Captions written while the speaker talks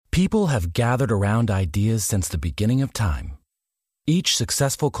People have gathered around ideas since the beginning of time, each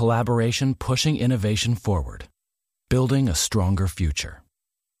successful collaboration pushing innovation forward, building a stronger future.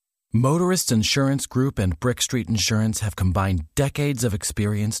 Motorists Insurance Group and Brick Street Insurance have combined decades of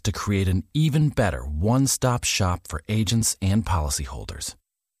experience to create an even better one-stop shop for agents and policyholders,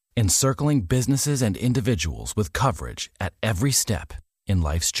 encircling businesses and individuals with coverage at every step in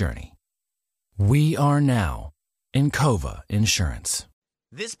life's journey. We are now Encova Insurance.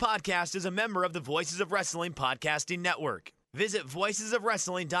 This podcast is a member of the Voices of Wrestling Podcasting Network. Visit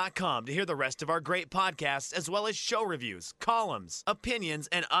voicesofwrestling.com to hear the rest of our great podcasts, as well as show reviews, columns, opinions,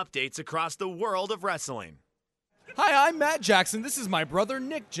 and updates across the world of wrestling. Hi, I'm Matt Jackson. This is my brother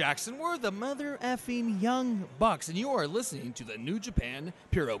Nick Jackson. We're the mother effing Young Bucks, and you are listening to the New Japan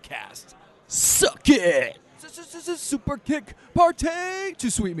Purocast. Suck it! Super kick party to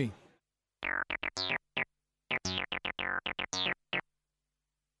Sweet Me.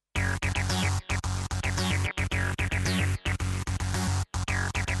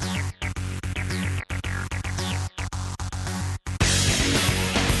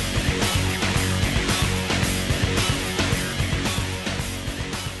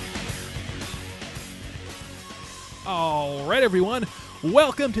 All right, everyone.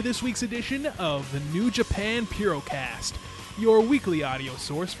 Welcome to this week's edition of the New Japan Purocast, your weekly audio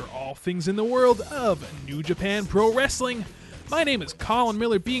source for all things in the world of New Japan Pro Wrestling. My name is Colin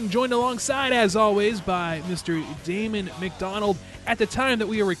Miller, being joined alongside, as always, by Mr. Damon McDonald. At the time that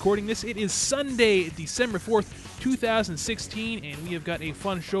we are recording this, it is Sunday, December 4th, 2016, and we have got a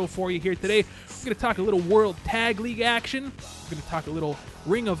fun show for you here today. We're going to talk a little World Tag League action. We're going to talk a little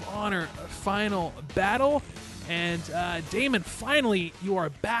Ring of Honor Final Battle. And Damon, finally, you are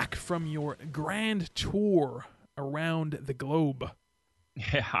back from your grand tour around the globe.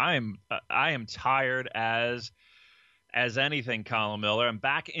 Yeah, I am tired as anything, Colin Miller. I'm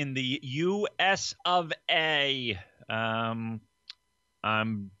back in the U.S. of A. I'm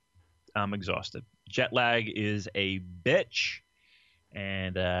exhausted. Jet lag is a bitch,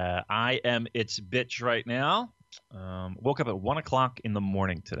 and I am its bitch right now. Woke up at 1 o'clock in the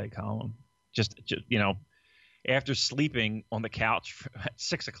morning today, Colin. Just you know. After sleeping on the couch at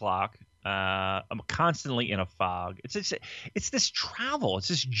 6 o'clock, I'm constantly in a fog. It's this travel. It's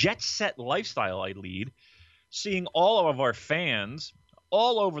this jet set lifestyle I lead, seeing all of our fans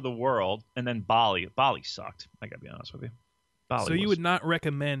all over the world, and then Bali. Bali sucked. I got to be honest with you. So you would not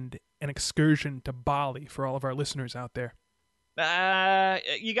recommend an excursion to Bali for all of our listeners out there?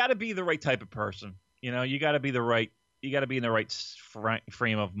 You got to be the right type of person. You know, you got to be in the right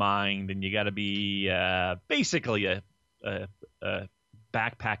frame of mind, and you got to be basically a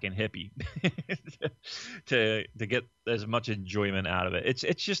backpacking hippie to get as much enjoyment out of it.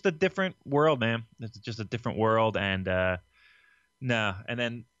 It's just a different world, man. It's just a different world, and and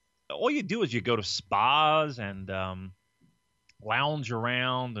then all you do is you go to spas and lounge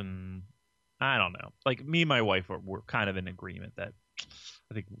around, and I don't know. Like me and my wife we're kind of in agreement that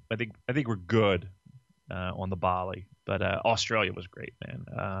I think we're good on the Bali. But Australia was great,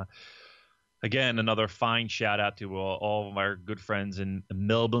 man. Again, another fine shout out to all of our good friends in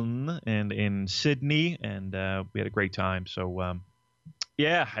Melbourne and in Sydney, and we had a great time. So,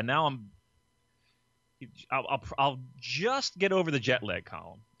 yeah, and now I'll just get over the jet lag,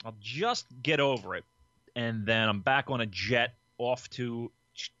 Colin. I'll just get over it, and then I'm back on a jet off to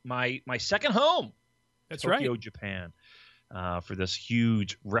my second home. That's Tokyo, right, Japan. For this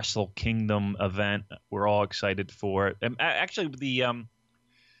huge Wrestle Kingdom event. We're all excited for it. And actually, the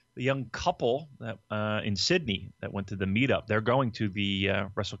young couple that in Sydney that went to the meetup, they're going to the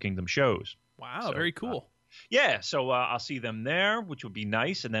Wrestle Kingdom shows. Wow, so, very cool. So I'll see them there, which would be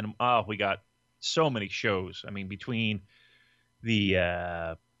nice. And then we got so many shows. I mean, between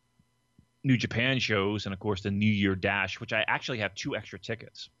the New Japan shows and, of course, the New Year Dash, which I actually have 2 extra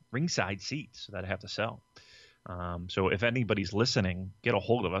tickets, ringside seats that I have to sell. So if anybody's listening, get a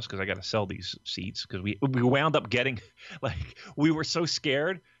hold of us, because I got to sell these seats, because we wound up getting, like, we were so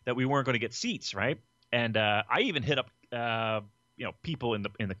scared that we weren't going to get seats, right? And I even hit up people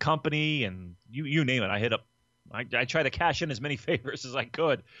in the company, and you name it. I hit up. I tried to cash in as many favors as I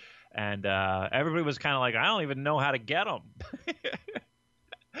could, and everybody was kind of like, I don't even know how to get them.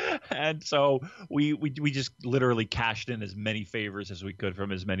 And so we just literally cashed in as many favors as we could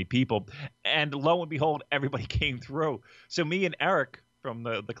from as many people. And lo and behold, everybody came through. So me and Eric from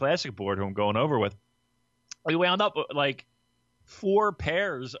the Classic board, who I'm going over with, we wound up with like 4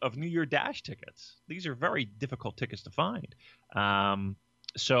 pairs of New Year Dash tickets. These are very difficult tickets to find.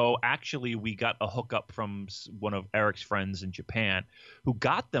 So actually we got a hookup from one of Eric's friends in Japan, who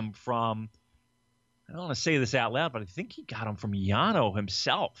got them from I don't want to say this out loud, but I think he got them from Yano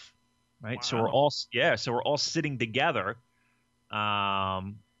himself, right? Wow. So we're all sitting together,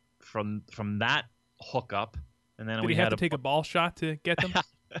 from that hookup, and then Did he have to take a ball shot to get them?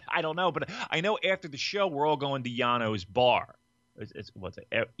 I don't know, but I know after the show we're all going to Yano's bar. It's what's it,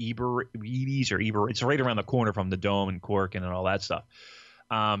 Eber's or Eber? It's right around the corner from the Dome and Cork and all that stuff.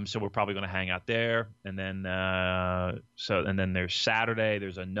 So we're probably going to hang out there, and then there's Saturday.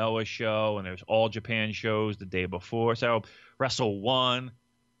 There's a Noah show, and there's All Japan shows the day before. So Wrestle One.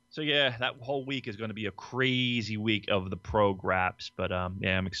 So yeah, that whole week is going to be a crazy week of the pro graps. But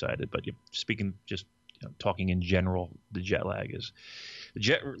yeah, I'm excited. But talking in general, the jet lag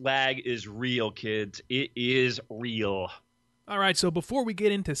is real, kids. It is real. All right, so before we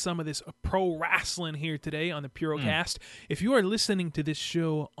get into some of this pro wrestling here today on the Purocast, if you are listening to this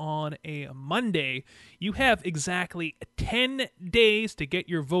show on a Monday, you have exactly 10 days to get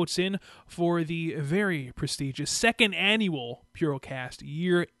your votes in for the very prestigious second annual Purocast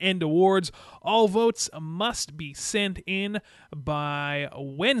Year-End Awards. All votes must be sent in by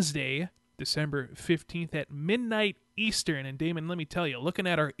Wednesday, December 15th at midnight Eastern. And Damon, let me tell you, looking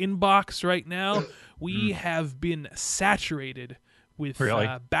at our inbox right now, we have been saturated with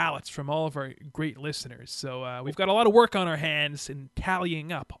ballots from all of our great listeners. So we've got a lot of work on our hands in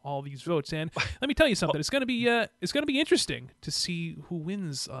tallying up all these votes. And let me tell you something, it's going to be interesting to see who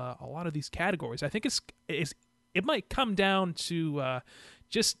wins a lot of these categories. I think it might come down to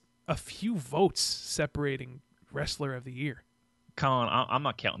just a few votes separating Wrestler of the Year. Colin, I'm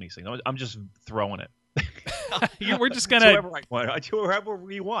not counting these things. I'm just throwing it. We're just gonna whoever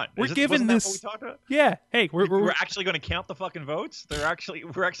we want. We're giving this. What we talked about? Yeah. Hey, we're actually going to count the fucking votes. We're actually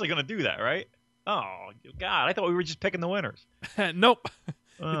going to do that, right? Oh God, I thought we were just picking the winners. Nope.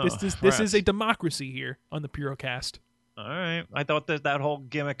 This is a democracy here on the Purocast. All right. I thought that whole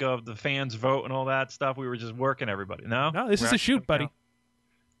gimmick of the fans vote and all that stuff, we were just working everybody. No, this is a shoot, buddy.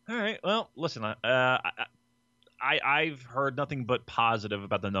 All right. Well, listen. I've heard nothing but positive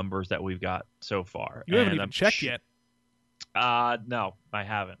about the numbers that we've got so far. You haven't even checked yet. No, I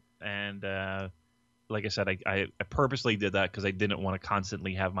haven't. And like I said, I purposely did that because I didn't want to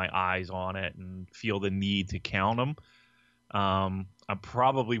constantly have my eyes on it and feel the need to count them. I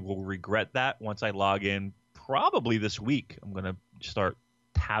probably will regret that once I log in. Probably this week, I'm going to start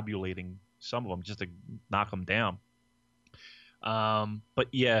tabulating some of them just to knock them down. But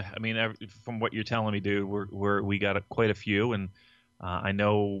yeah, I mean, from what you're telling me, dude, we got quite a few, and I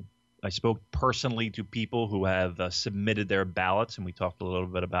know I spoke personally to people who have submitted their ballots, and we talked a little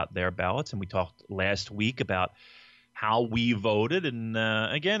bit about their ballots, and we talked last week about how we voted, and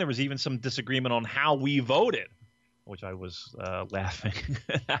again, there was even some disagreement on how we voted, which I was laughing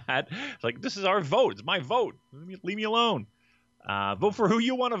at. It's like, this is our vote. It's my vote. Leave me alone. Vote for who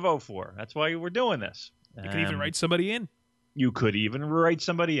you want to vote for. That's why we're doing this. You can even write somebody in. You could even write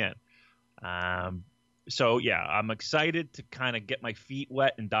somebody in. So, yeah, I'm excited to kind of get my feet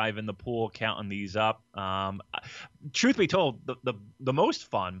wet and dive in the pool, counting these up. Truth be told, the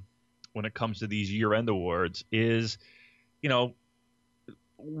most fun when it comes to these year-end awards is,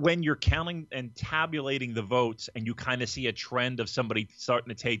 when you're counting and tabulating the votes and you kind of see a trend of somebody starting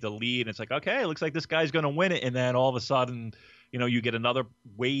to take the lead. And it's like, okay, it looks like this guy's going to win it. And then all of a sudden, you get another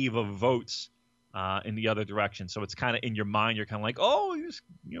wave of votes in the other direction. So it's kind of in your mind, you're kind of like, oh, he's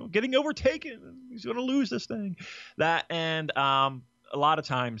getting overtaken. He's going to lose this thing. That and a lot of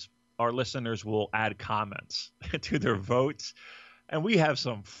times our listeners will add comments to their votes. And we have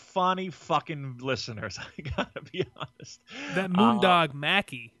some funny fucking listeners, I got to be honest. That Moondog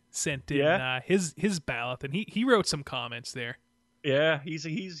Mackie sent in his ballot, and he wrote some comments there. Yeah,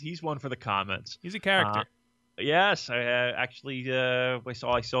 he's one for the comments. He's a character. Yes, I actually I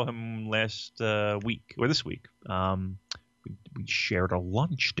saw him last week or this week. We shared a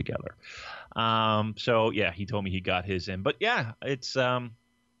lunch together. So yeah, he told me he got his in. But yeah, it's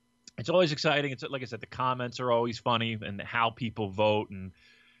always exciting. It's like I said, the comments are always funny and how people vote, and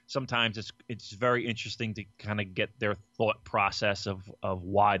sometimes it's very interesting to kind of get their thought process of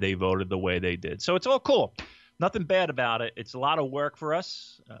why they voted the way they did. So it's all cool. Nothing bad about it. It's a lot of work for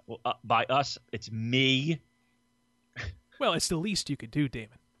us. By us, it's me. Well, it's the least you could do,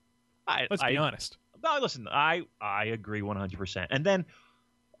 Damon. Let's be honest. No, listen, I agree 100%. And then,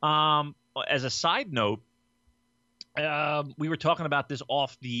 as a side note, we were talking about this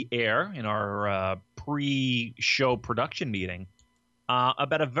off the air in our pre-show production meeting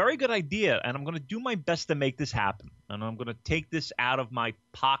about a very good idea, and I'm going to do my best to make this happen. And I'm going to take this out of my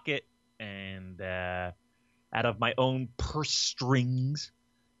pocket and out of my own purse strings,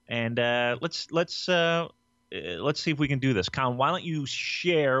 and let's see if we can do this. Colin, why don't you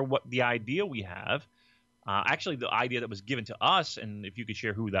share what the idea we have, Actually, the idea that was given to us, and if you could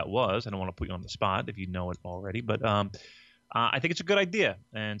share who that was, I don't want to put you on the spot if you know it already, but I think it's a good idea.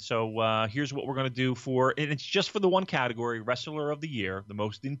 And so here's what we're going to do and it's just for the one category, Wrestler of the Year, the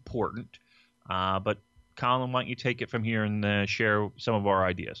most important. But Colin, why don't you take it from here and share some of our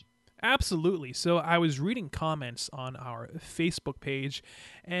ideas? Absolutely. So I was reading comments on our Facebook page,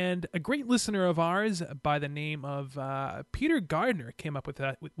 and a great listener of ours by the name of Peter Gardner came up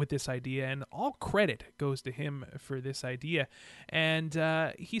with this idea, and all credit goes to him for this idea. And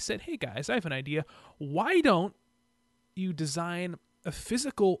he said, "Hey guys, I have an idea. Why don't you design a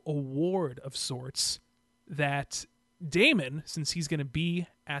physical award of sorts that Damon, since he's going to be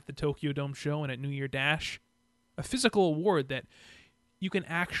at the Tokyo Dome show and at New Year Dash, a physical award that you can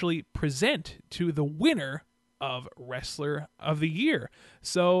actually present to the winner of Wrestler of the Year."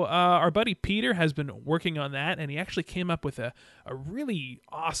 So our buddy Peter has been working on that, and he actually came up with a really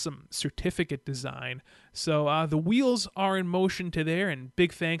awesome certificate design. So the wheels are in motion to there, and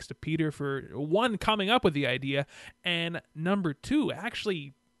big thanks to Peter for, one, coming up with the idea, and number two,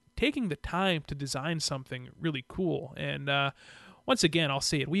 actually taking the time to design something really cool. And once again, I'll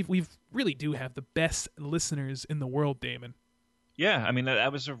say it, we really do have the best listeners in the world, Damon. Yeah, I mean,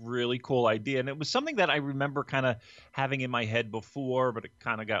 that was a really cool idea. And it was something that I remember kind of having in my head before, but it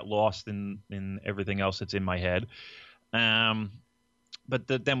kind of got lost in everything else that's in my head. But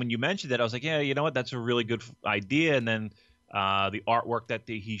then when you mentioned it, I was like, yeah, you know what? That's a really good idea. And then the artwork that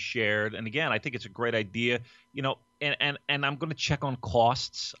he shared. And again, I think it's a great idea, you know, and I'm going to check on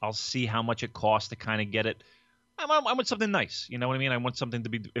costs. I'll see how much it costs to kind of get it. I want something nice. You know what I mean? I want something to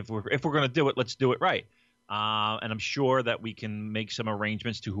be, if we're going to do it, let's do it right. And I'm sure that we can make some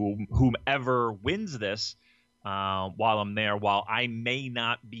arrangements to whomever wins this while I'm there. While I may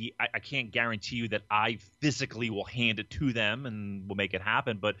not be, I can't guarantee you that I physically will hand it to them and will make it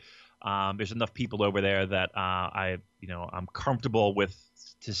happen. But there's enough people over there that I'm comfortable with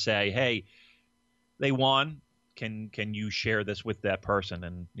to say, hey, they won. Can you share this with that person?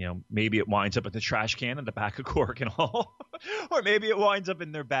 And, you know, maybe it winds up in the trash can in the back of Cork and all, or maybe it winds up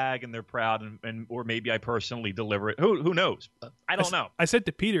in their bag and they're proud, and or maybe I personally deliver it. Who knows? I don't know. I said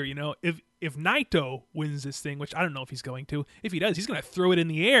to Peter, you know, if Naito wins this thing, which I don't know if he's going to, if he does, he's going to throw it in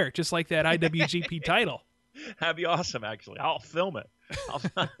the air just like that IWGP title. That'd be awesome, actually. I'll film it.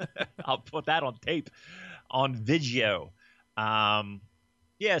 I'll put that on tape, on video.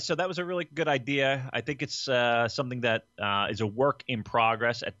 Yeah, so that was a really good idea. I think it's something that is a work in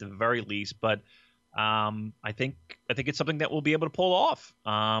progress at the very least, but I think it's something that we'll be able to pull off.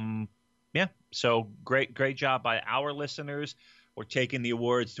 Yeah, so great job by our listeners. We're taking the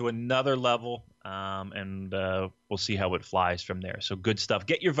awards to another level, and we'll see how it flies from there. So good stuff.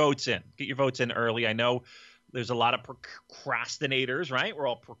 Get your votes in. Get your votes in early. I know there's a lot of procrastinators, right? We're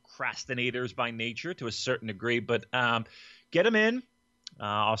all procrastinators by nature to a certain degree, but get them in.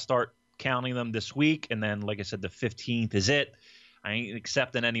 I'll start counting them this week, and then, like I said, the 15th is it. I ain't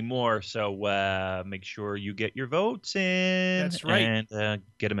accepting any more, so make sure you get your votes in. That's right. And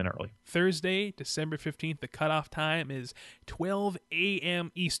get them in early. Thursday, December 15th, the cutoff time is 12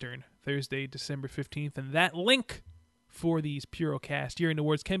 a.m. Eastern, Thursday, December 15th, and that link for these Purocast Year-End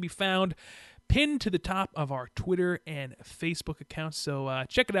Awards can be found pinned to the top of our Twitter and Facebook accounts, so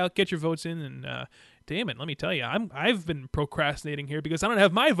check it out, get your votes in, and Damon, let me tell you, I've been procrastinating here because I don't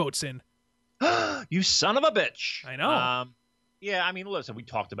have my votes in. You son of a bitch! I know. Yeah, I mean, listen, we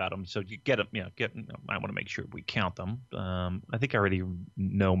talked about them, so you get them. I want to make sure we count them. I think I already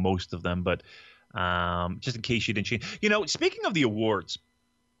know most of them, but just in case you didn't change. You know, speaking of the awards,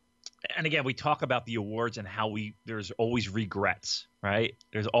 and again, we talk about the awards and how there's always regrets, right?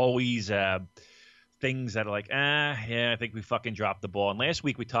 There's always things that are like, yeah, I think we fucking dropped the ball. And last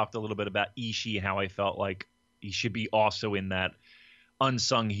week we talked a little bit about Ishii and how I felt like he should be also in that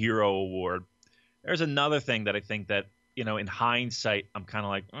unsung hero award. There's another thing that I think that, you know, in hindsight, I'm kind of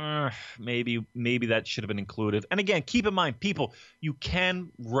like, maybe that should have been included. And again, keep in mind, people, you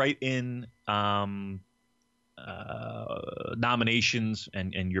can write in nominations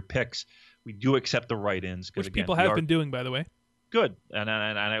and your picks. We do accept the write-ins, which people have been doing, by the way. Good, and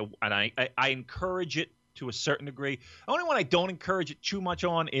I encourage it to a certain degree. The only one I don't encourage it too much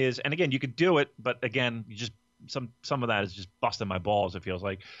on is, and again, you could do it, but again, you just some of that is just busting my balls. It feels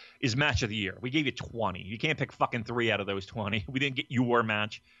like is match of the year. We gave you 20. You can't pick fucking 3 out of those 20. We didn't get your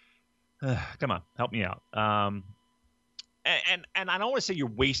match. Come on, help me out. And I don't want to say you're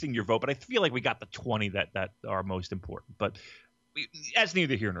wasting your vote, but I feel like we got the 20 that are most important. But that's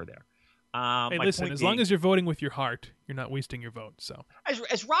neither here nor there. Hey, listen, as long as you're voting with your heart, you're not wasting your vote. So,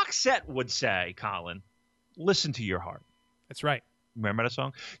 as Roxette would say, Colin, listen to your heart. That's right. Remember that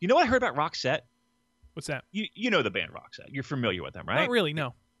song? You know what I heard about Roxette? What's that? You know the band Roxette. You're familiar with them, right? Not really,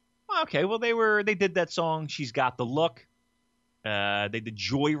 no. Okay, well they did that song "She's Got the Look." They did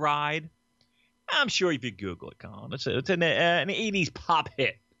 "Joyride." I'm sure if you Google it, Colin, it's an '80s pop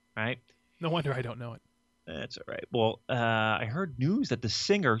hit, right? No wonder I don't know it. That's all right. Well, I heard news that the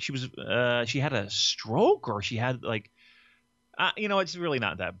singer she had a stroke, or she had it's really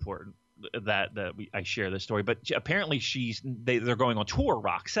not that important that I share this story, but apparently they're going on tour,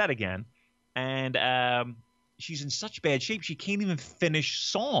 Roxette again, and she's in such bad shape she can't even finish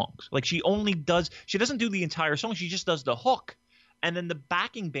songs. Like she doesn't do the entire song, she just does the hook, and then the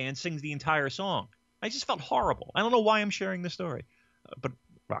backing band sings the entire song. I just felt horrible. I don't know why I'm sharing this story, but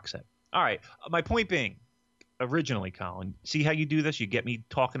Roxette. All right, my point being, originally, Colin, see how you do this? You get me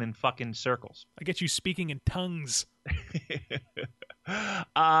talking in fucking circles. I get you speaking in tongues.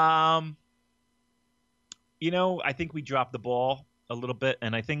 I think we dropped the ball a little bit,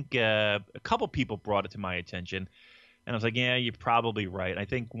 and I think a couple people brought it to my attention, and I was like, yeah, you're probably right. I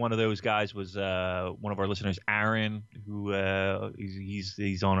think one of those guys was one of our listeners, Aaron, who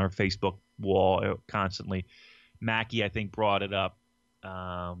he's on our Facebook wall constantly. Mackie, I think, brought it up.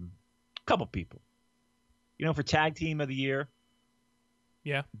 A couple people. For tag team of the year,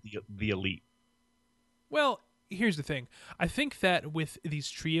 yeah, the Elite. Well, here's the thing. I think that with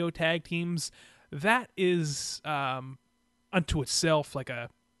these trio tag teams, that is unto itself like a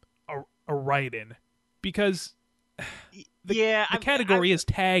write-in, because the category is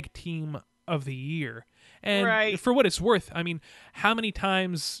tag team of the year, and right. For what it's worth, I mean, how many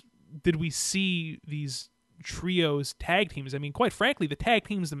times did we see these trios tag teams? I mean, quite frankly, the tag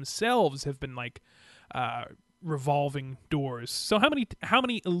teams themselves have been like revolving doors. So how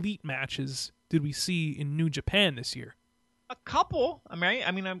many Elite matches did we see in New Japan this year? A couple. Matter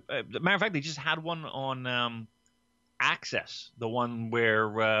of fact, they just had one on Access, the one where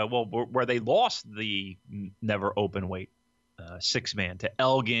they lost the never open weight 6-man to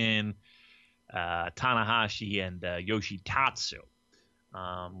Elgin, Tanahashi, and Yoshitatsu.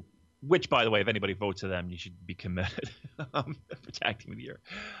 Which, by the way, if anybody votes for them, you should be committed for tag team of the year.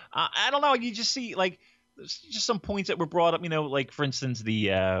 I don't know. You just see just some points that were brought up. Like for instance,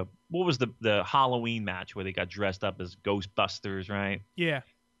 the what was the Halloween match where they got dressed up as Ghostbusters, right? Yeah.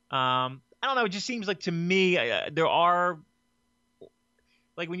 I don't know. It just seems like to me there are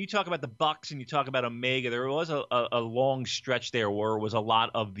when you talk about the Bucks and you talk about Omega, there was a long stretch there where it was a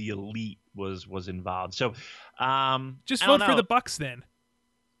lot of the Elite was involved. So just vote for the Bucks then.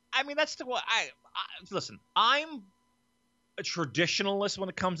 I mean, that's listen, I'm a traditionalist when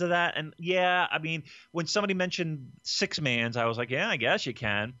it comes to that. And yeah, I mean, when somebody mentioned 6-mans, I was like, yeah, I guess you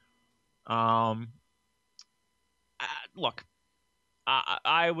can. Look,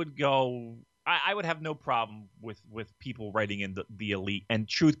 I would go, I would have no problem with people writing in the Elite. And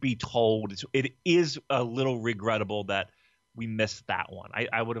truth be told, it is a little regrettable that we missed that one.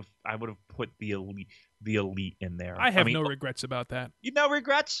 I would have put the Elite in there. I have no regrets about that. You no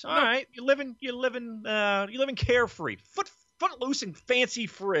regrets? All right. You're living carefree, footloose and fancy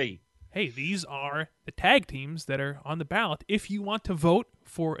free. Hey, these are the tag teams that are on the ballot. If you want to vote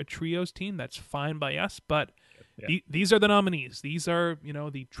for a trios team, that's fine by us. But these are the nominees. These are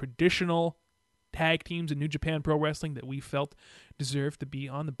the traditional tag teams in New Japan Pro Wrestling that we felt deserved to be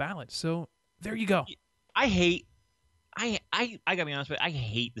on the ballot. So there you go. I gotta be honest with you, I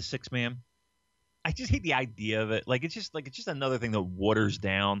hate the 6-man. I just hate the idea of it. It's just another thing that waters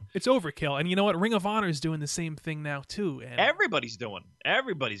down. It's overkill. And you know what? Ring of Honor is doing the same thing now too. And everybody's doing it.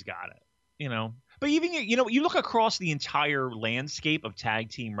 Everybody's got it. But even you look across the entire landscape of tag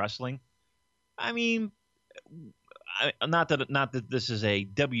team wrestling. I mean, not that this is a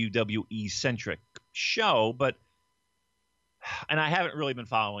WWE centric show, but and I haven't really been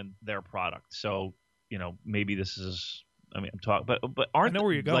following their product, so maybe this is. I mean, I'm talking, but aren't I know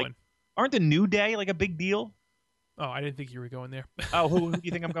where you're going. Aren't the New Day a big deal? Oh, I didn't think you were going there. Oh, who do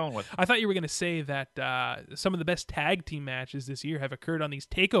you think I'm going with? I thought you were going to say that some of the best tag team matches this year have occurred on these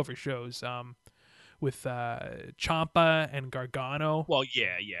takeover shows with Ciampa and Gargano. Well,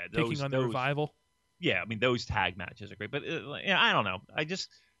 yeah, taking on the Revival. Yeah, I mean those tag matches are great, but I don't know.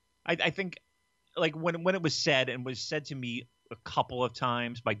 I think when it was said to me a couple of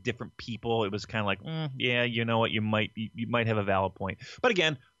times by different people, it was kind of like, yeah, you know what, you might have a valid point. But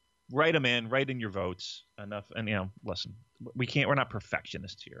again, write them in, write in your votes enough, and listen, we're not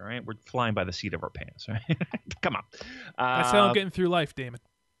perfectionists here, right? We're flying by the seat of our pants, right? Come on. That's how I'm getting through life, Damon.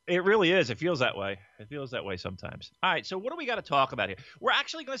 It really is. It feels that way. It feels that way sometimes. All right, so what do we got to talk about here? We're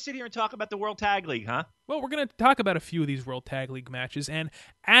actually going to sit here and talk about the World Tag League, huh? Well, we're going to talk about a few of these World Tag League matches, and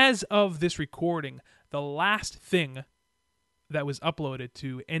as of this recording, the last thing that was uploaded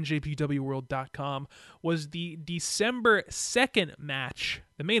to njpwworld.com was the December 2nd match,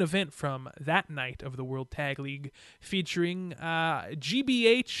 the main event from that night of the World Tag League, featuring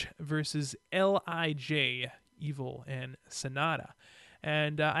GBH versus LIJ, Evil and Sonata.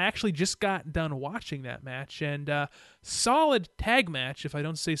 And I actually just got done watching that match, and solid tag match, if I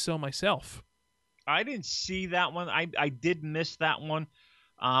don't say so myself. I didn't see that one. I did miss that one.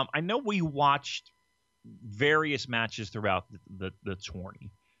 I know we watched various matches throughout the tourney.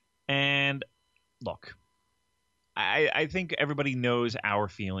 And look, I think everybody knows our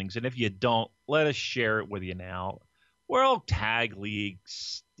feelings. And if you don't, let us share it with you now. World Tag League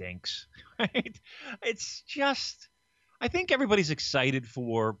stinks, right? It's just, I think everybody's excited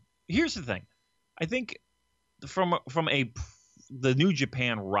for, here's the thing. I think from the New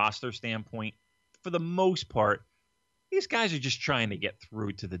Japan roster standpoint, for the most part, these guys are just trying to get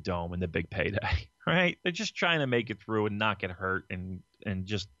through to the Dome and the big payday, right? They're just trying to make it through and not get hurt and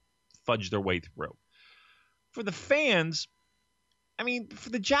just fudge their way through. For the fans, I mean, for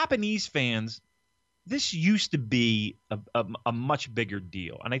the Japanese fans, this used to be a much bigger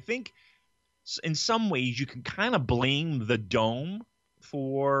deal. And I think in some ways you can kind of blame the Dome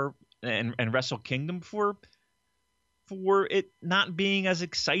and Wrestle Kingdom for it not being as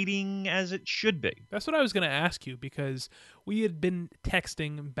exciting as it should be. That's what I was going to ask you, because we had been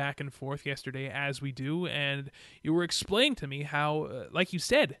texting back and forth yesterday, as we do, and you were explaining to me how, like you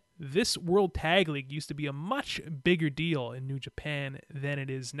said, this World Tag League used to be a much bigger deal in New Japan than it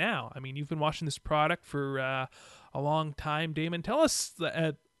is now. I mean, you've been watching this product for a long time, Damon. Tell us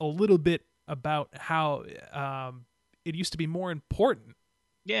a little bit about how it used to be more important.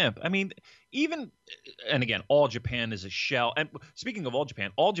 Yeah, I mean, and again, All Japan is a shell. And speaking of All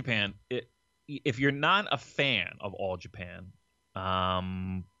Japan, if you're not a fan of All Japan,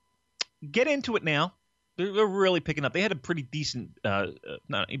 get into it now. They're really picking up. They had a pretty decent,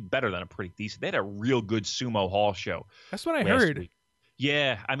 not better than a pretty decent. They had a real good Sumo Hall show. That's what I heard. Week.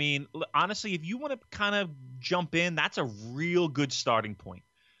 Yeah, I mean, honestly, if you want to kind of jump in, that's a real good starting point.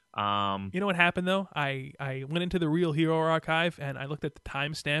 You know what happened though? I went into the Real Hero Archive and I looked at the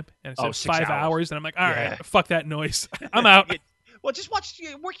timestamp and it said 5 hours, and I'm like, all right, fuck that noise. I'm out. Well, just work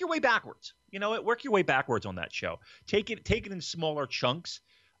your way backwards. You know, work your way backwards on that show. Take it in smaller chunks.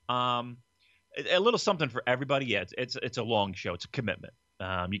 A little something for everybody. Yeah, it's a long show. It's a commitment.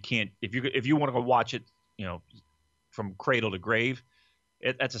 You can't if you want to go watch it, you know, from cradle to grave.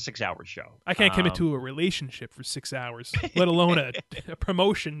 That's a 6-hour show. I can't commit to a relationship for 6 hours, let alone a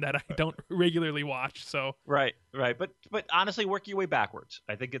promotion that I don't regularly watch. So right. But honestly, work your way backwards.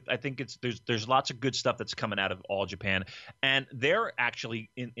 I think there's lots of good stuff that's coming out of All Japan, and they're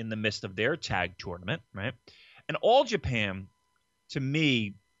actually in the midst of their tag tournament, right? And All Japan, to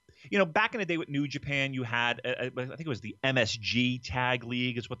me, you know, back in the day with New Japan, you had I think it was the MSG Tag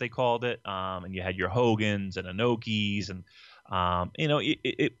League is what they called it, and you had your Hogans and Inokis and. You know,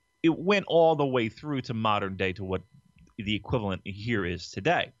 it went all the way through to modern day to what the equivalent here is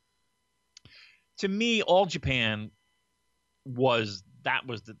today. To me, All Japan was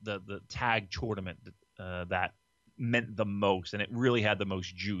the tag tournament that meant the most, and it really had the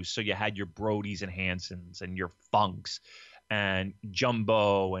most juice. So you had your Brodys and Hansons and your Funks and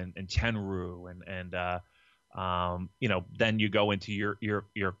Jumbo and Tenru and you know, then you go into your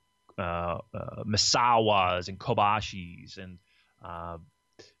Misawas and Kobashis and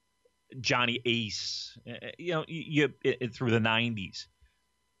Johnny Ace, you know, through the 90s.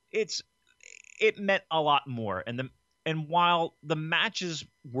 It meant a lot more, and while the matches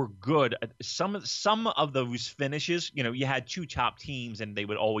were good, some of those finishes, you know, you had two top teams and they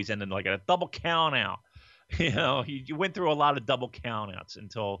would always end in like a double count out. You know, you went through a lot of double count outs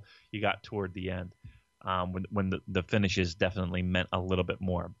until you got toward the end. When the finishes definitely meant a little bit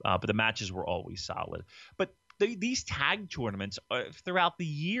more. But the matches were always solid. But these tag tournaments throughout the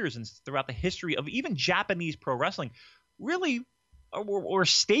years and throughout the history of even Japanese pro wrestling really were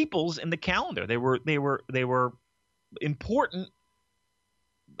staples in the calendar. They were important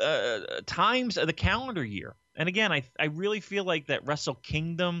times of the calendar year. And again, I really feel like that Wrestle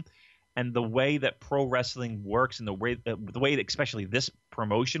Kingdom and the way that pro wrestling works and the way that especially this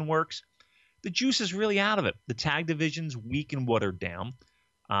promotion works, the juice is really out of it. The tag division's weak and watered down.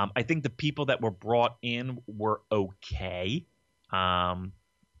 I think the people that were brought in were okay. I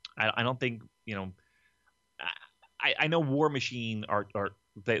don't think, you know, I know War Machine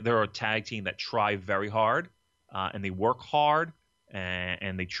they're a tag team that try very hard and they work hard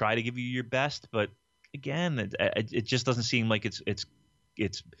and they try to give you your best. But again, it just doesn't seem like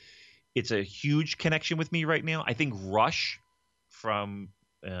it's a huge connection with me right now. I think Rush from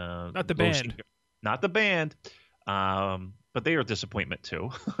not the band. but they are a disappointment too.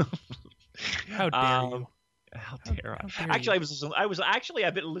 How dare you? How dare I? How dare Actually, you?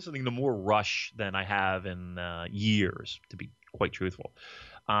 I've been listening to more Rush than I have in years, to be quite truthful.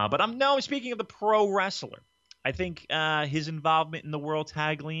 But I'm speaking of the pro wrestler. I think his involvement in the World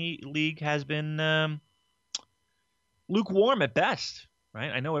Tag League has been lukewarm at best. Right?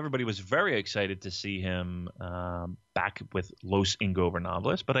 I know everybody was very excited to see him back with Los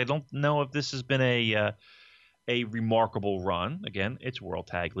Ingobernables, but I don't know if this has been a remarkable run. Again, it's World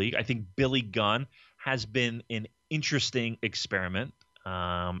Tag League. I think Billy Gunn has been an interesting experiment,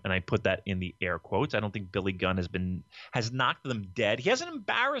 and I put that in the air quotes. I don't think Billy Gunn has knocked them dead. He hasn't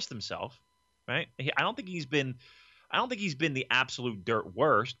embarrassed himself, right? I don't think he's been the absolute dirt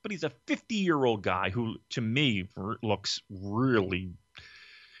worst, but he's a 50-year-old guy who, to me, looks really,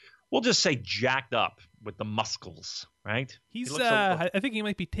 we'll just say, jacked up with the muscles, right? He's I think he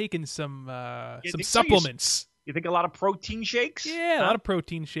might be taking some think so? supplements. You think a lot of protein shakes? Yeah, a lot of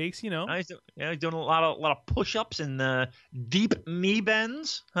protein shakes, you know. He's doing a lot of push-ups and deep knee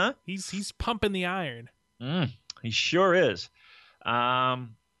bends, huh? He's pumping the iron. He sure is. I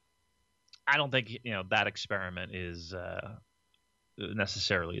don't think that experiment is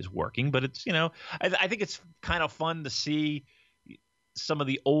necessarily is working, but it's I think it's kind of fun to see some of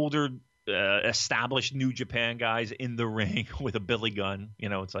the older established New Japan guys in the ring with a Billy Gunn.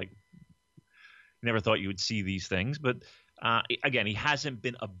 It's like, never thought you would see these things, but again, he hasn't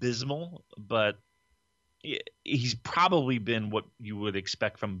been abysmal, but he's probably been what you would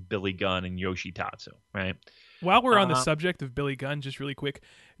expect from Billy Gunn and Yoshitatsu, right? While we're on the subject of Billy Gunn, just really quick,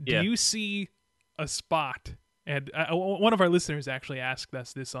 do Yeah. you see a spot? And one of our listeners actually asked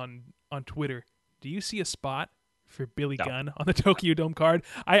us this on Twitter. Do you see a spot for Billy No. Gunn on the Tokyo Dome card?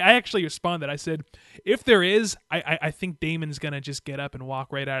 I actually responded. I said, if there is, I think Damon's gonna just get up and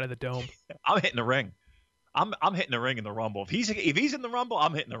walk right out of the dome. I'm hitting the ring. I'm hitting the ring in the Rumble. If he's in the Rumble,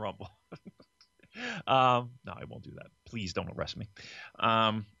 I'm hitting the Rumble. No, I won't do that. Please don't arrest me.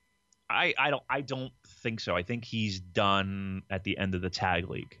 I don't think so. I think he's done at the end of the tag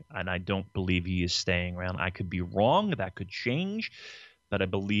league, and I don't believe he is staying around. I could be wrong. That could change, but I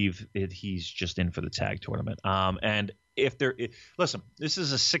believe he's just in for the tag tournament. And listen, this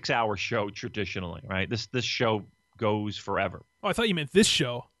is a 6-hour show traditionally, right? This show goes forever. Oh, I thought you meant this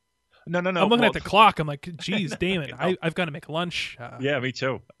show. No. I'm looking at the clock. I'm like, geez, Damon, No. I've got to make lunch. Yeah, me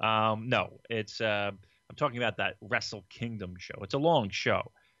too. No, it's I'm talking about that Wrestle Kingdom show. It's a long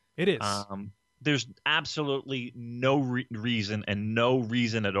show. It is. There's absolutely no reason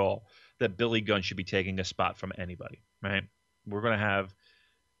at all that Billy Gunn should be taking a spot from anybody, right? We're gonna have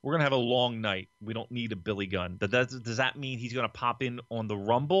a long night. We don't need a Billy Gunn. Does that mean he's gonna pop in on the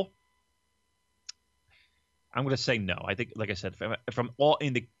Rumble? I'm going to say no. I think, like I said, from all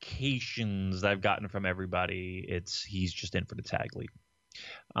indications I've gotten from everybody, he's just in for the tag league.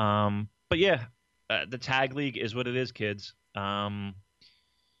 But yeah, the tag league is what it is, kids. So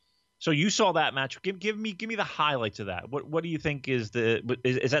you saw that match. Give me the highlights of that. What do you think is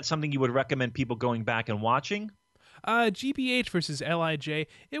that something you would recommend people going back and watching? GBH versus LIJ.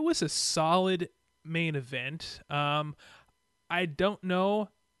 It was a solid main event. I don't know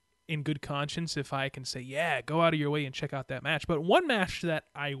in good conscience if I can say, yeah, go out of your way and check out that match. But one match that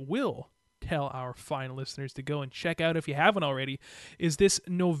I will tell our fine listeners to go and check out if you haven't already is this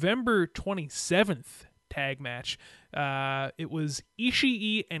November 27th tag match. It was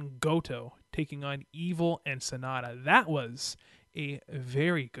Ishii and Goto taking on Evil and Sonata. That was a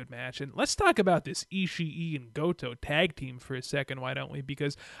very good match. And let's talk about this Ishii and Goto tag team for a second, why don't we?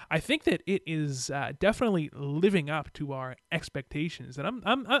 Because I think that it is definitely living up to our expectations. And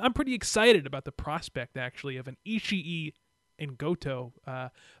I'm pretty excited about the prospect, actually, of an Ishii and Goto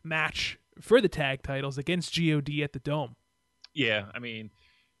match for the tag titles against GOD at the Dome. Yeah, I mean,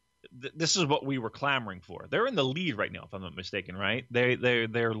 this is what we were clamoring for. They're in the lead right now, if I'm not mistaken, right?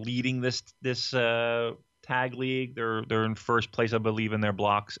 They're leading this tag league. They're in first place, I believe, in their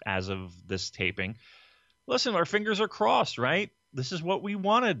blocks as of this taping. Listen, our fingers are crossed, right? This is what we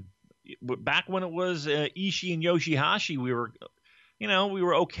wanted. Back when it was Ishii and Yoshihashi, we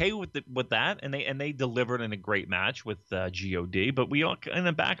were okay with that, and they delivered in a great match with GOD. But we all, in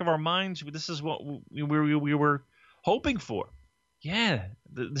the back of our minds, this is what we were hoping for. Yeah,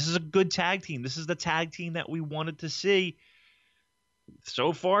 this is a good tag team. This is the tag team that we wanted to see.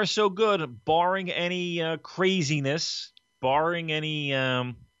 So far, so good. Barring any craziness, barring any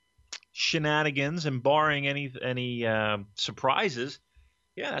shenanigans, and barring any surprises,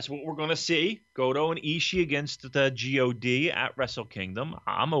 yeah, that's what we're going to see. Goto and Ishii against the GOD at Wrestle Kingdom.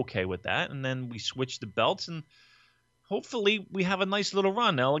 I'm okay with that. And then we switch the belts, and hopefully we have a nice little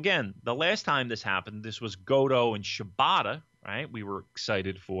run. Now, again, the last time this happened, this was Goto and Shibata, right? We were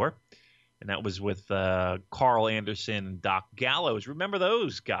excited for. And that was with Carl Anderson and Doc Gallows. Remember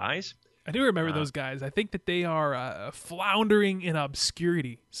those guys? I do remember those guys. I think that they are floundering in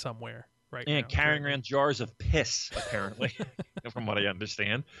obscurity somewhere right now. And carrying around jars of piss, apparently, from what I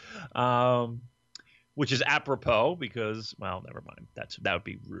understand. Which is apropos because, well, never mind. That would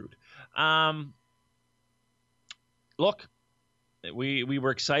be rude. Look, we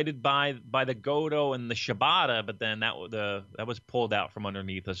were excited by the Goto and the Shibata, but then that was pulled out from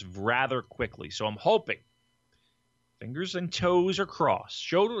underneath us rather quickly. So I'm hoping, fingers and toes are crossed,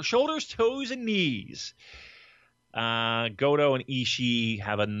 shoulders, toes, and knees. Goto and Ishii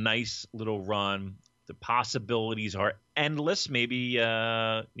have a nice little run. The possibilities are endless. Maybe you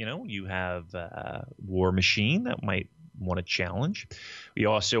have War Machine that might want to challenge. We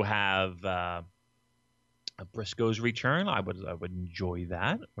also have Briscoe's return. I would enjoy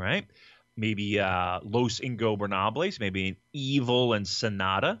that, right? Maybe Los Ingobernables, maybe an Evil and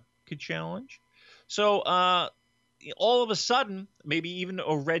Sonata could challenge. So all of a sudden, maybe even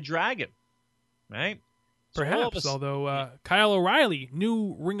a Red Dragon, right? So perhaps, although Kyle O'Reilly,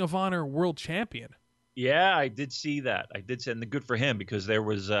 new Ring of Honor World Champion. Yeah, I did see that. And good for him because there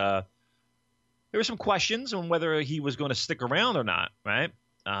were some questions on whether he was going to stick around or not, right?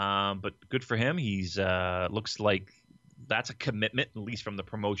 But good for him. He's looks like that's a commitment, at least from the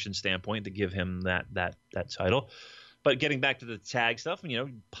promotion standpoint, to give him that title. But getting back to the tag stuff,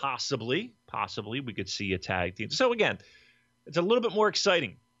 possibly we could see a tag team. So again, it's a little bit more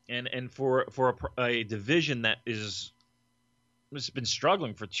exciting, and for a division that has been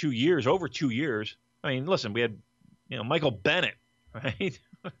struggling for 2 years, over 2 years. I mean, listen, we had Michael Bennett, right?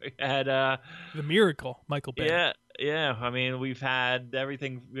 We had the Miracle, Michael Bennett. Yeah. I mean, we've had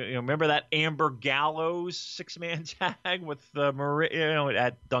everything. Remember that Amber Gallows 6-man tag with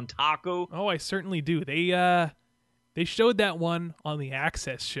at Dontaku? Oh, I certainly do. They showed that one on the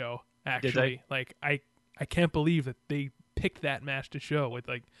Access show. Actually, Did they? Like I can't believe that they picked that match to show with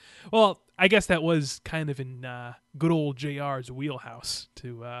well, I guess that was kind of in good old JR's wheelhouse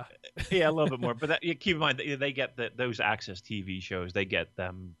to yeah, a little bit more, but keep in mind they get those Access TV shows, they get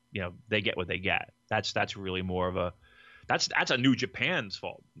them, they get what they get. That's really more of a that's a New Japan's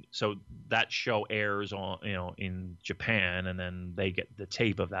fault. So that show airs on in Japan, and then they get the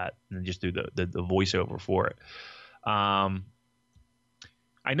tape of that and then just do the voiceover for it.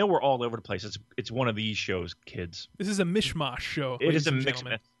 I know we're all over the place. It's one of these shows, kids. This is a mishmash show. It is a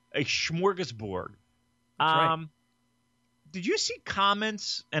smorgasbord. Right. Did you see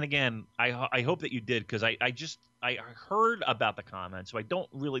comments? And again, I hope that you did, because I heard about the comments, so I don't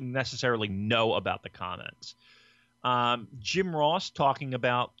really necessarily know about the comments. Jim Ross talking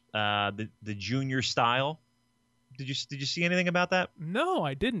about the junior style. Did you see anything about that? No,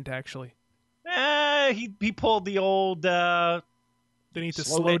 I didn't actually. He pulled the old. They need to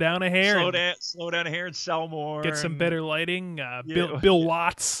slow down a hair. Slow down a hair and sell more. Get some better lighting. Bill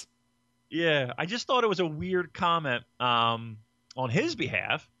Watts. Yeah, I just thought it was a weird comment on his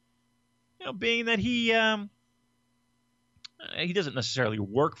behalf. Being that he doesn't necessarily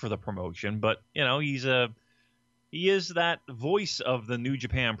work for the promotion, but he is that voice of the New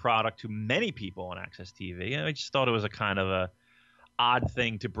Japan product to many people on Access TV. And I just thought it was a kind of a odd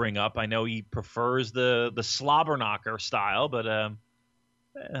thing to bring up. I know he prefers the slobberknocker style, but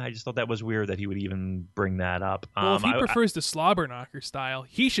I just thought that was weird that he would even bring that up. Well, if he prefers the slobberknocker style,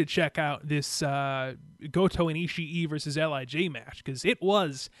 he should check out this Goto and Ishii versus LIJ match, because it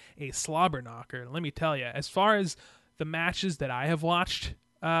was a slobberknocker. Let me tell you, as far as the matches that I have watched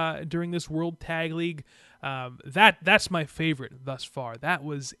during this World Tag League, that's my favorite thus far. That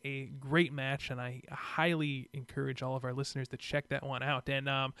was a great match, and I highly encourage all of our listeners to check that one out. And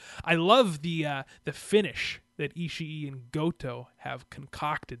I love the finish that Ishii and Goto have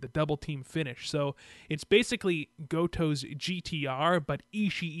concocted, the double team finish. So it's basically Goto's GTR, but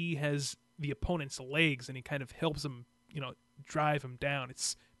Ishii has the opponent's legs, and he kind of helps him, drive him down.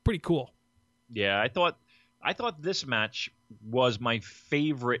 It's pretty cool. Yeah, I thought this match was my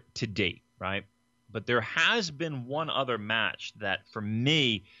favorite to date, right? But there has been one other match that, for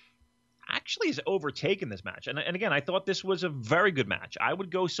me, actually has overtaken this match. And again, I thought this was a very good match. I would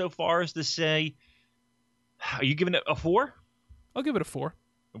go so far as to say, are you giving it a 4? I'll give it a 4.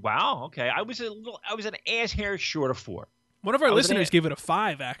 Wow. Okay. I was an ass hair short of 4. One of our listeners gave it a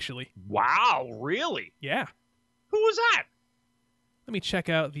 5, actually. Wow. Really? Yeah. Who was that? Let me check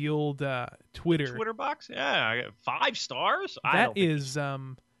out the old Twitter box. Yeah, I got 5 stars. That is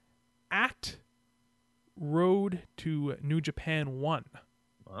at Road to New Japan 1.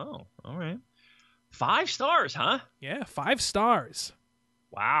 Oh, all right. 5 stars, huh? Yeah, 5 stars.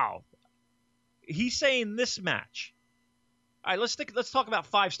 Wow. He's saying this match. All right, let's talk about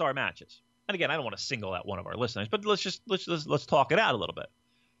 5-star matches. And again, I don't want to single out one of our listeners, but let's talk it out a little bit.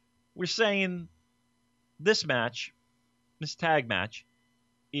 We're saying this match, this tag match,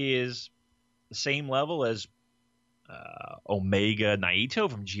 is the same level as Omega Naito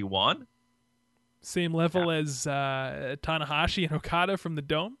from G1. Same level as Tanahashi and Okada from the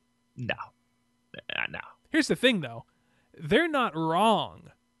Dome? No. Here's the thing, though. They're not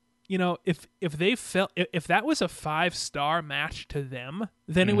wrong. You know, if they felt if that was a 5-star match to them,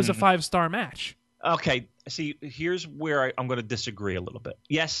 then it was a 5-star match. Okay, see, here's where I'm going to disagree a little bit.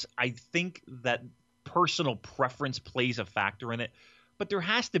 Yes, I think that personal preference plays a factor in it, but there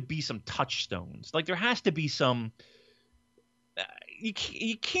has to be some touchstones. Like, there has to be some you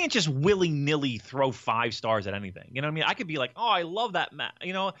can't just willy-nilly throw 5 stars at anything. You know what I mean? I could be like, oh, I love that match.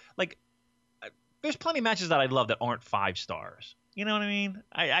 You know, like, there's plenty of matches that I love that aren't 5 stars. You know what I mean?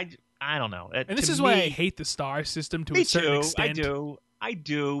 I don't know. And this is why I hate the star system to a certain extent. I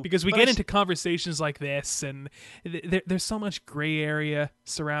do. Because we get into conversations like this, and there's so much gray area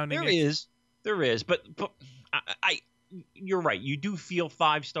surrounding it. There is. But you're right. You do feel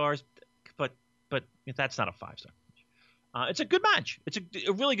 5 stars, but that's not a 5-star. It's a good match. It's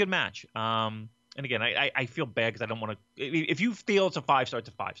a really good match. And again, I feel bad because I don't want to. If you feel it's a 5-star, it's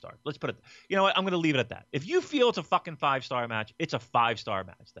a 5-star. Let's put it. You know what? I'm going to leave it at that. If you feel it's a fucking 5-star match, it's a 5-star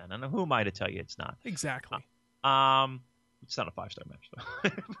match. Then, and who am I to tell you it's not? Exactly. It's not a 5-star match though.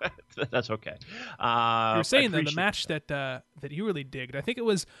 But that's okay. You were saying that the match that you really digged. I think it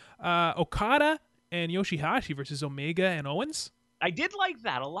was Okada and Yoshihashi versus Omega and Owens. I did like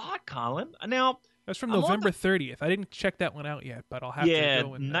that a lot, Colin. Now that's from November 30th. I didn't check that one out yet, but I'll have to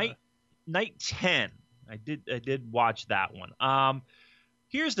go and Night 10. I did watch that one.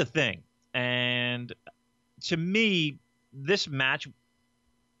 Here's the thing, and to me, this match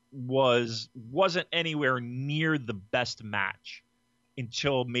wasn't anywhere near the best match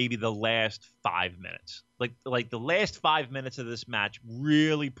until maybe the last 5 minutes. Like the last 5 minutes of this match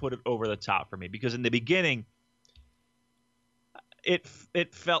really put it over the top for me, because in the beginning, it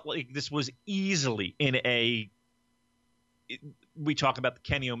felt like this was easily in a. We talk about the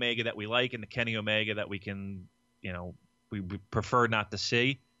Kenny Omega that we like and the Kenny Omega that we can, we prefer not to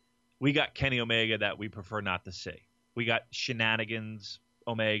see. We got Kenny Omega that we prefer not to see. We got shenanigans,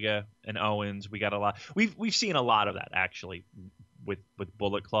 Omega and Owens. We got a lot. We've seen a lot of that actually with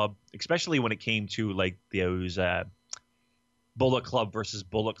Bullet Club, especially when it came to like those Bullet Club versus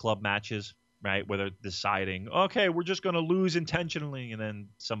Bullet Club matches, right? Where they're deciding, okay, we're just going to lose intentionally, and then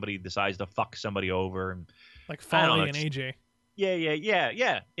somebody decides to fuck somebody over, and like Foley and AJ.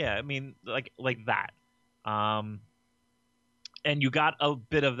 Yeah. I mean, like that. And you got a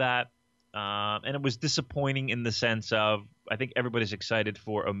bit of that, and it was disappointing in the sense of, I think everybody's excited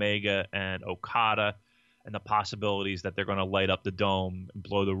for Omega and Okada and the possibilities that they're going to light up the Dome and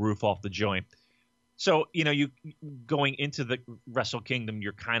blow the roof off the joint. So, you going into the Wrestle Kingdom,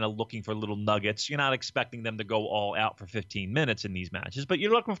 you're kind of looking for little nuggets. You're not expecting them to go all out for 15 minutes in these matches, but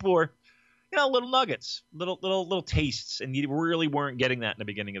you're looking for little nuggets, little tastes, and you really weren't getting that in the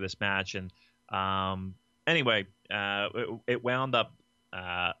beginning of this match. And anyway, it wound up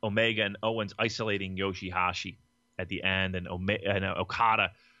Omega and Owens isolating Yoshihashi at the end, and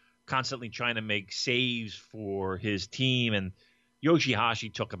Okada constantly trying to make saves for his team, and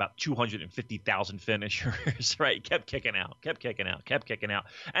Yoshihashi took about 250,000 finishers. Right, kept kicking out,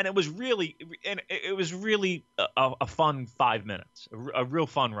 and it was really a fun 5 minutes, a real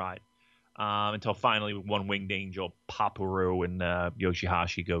fun ride. Until finally one winged angel, Paparu, and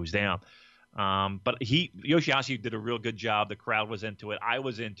Yoshihashi goes down. But Yoshihashi did a real good job. The crowd was into it. I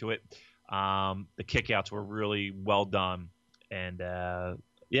was into it. The kickouts were really well done. And, I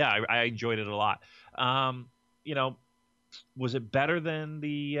enjoyed it a lot. Was it better than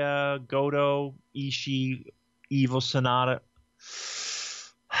the Goto, Ishii, Evil Sonata?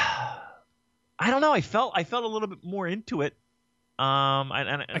 I don't know. I felt a little bit more into it.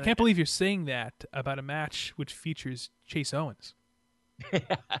 I can't believe you're saying that about a match which features Chase Owens.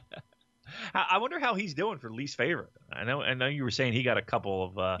 I wonder how he's doing for least favorite. I know you were saying he got a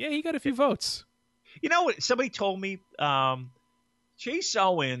couple of. Yeah, he got a few votes. You know what? Somebody told me Chase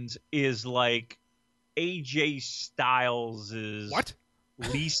Owens is like AJ Styles' what?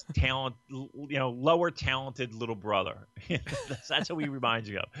 Least talent, lower talented little brother. That's who he reminds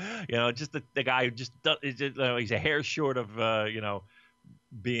you of. Just the guy who just does, he's a hair short of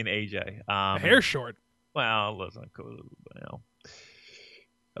being AJ. A hair short. Well, listen,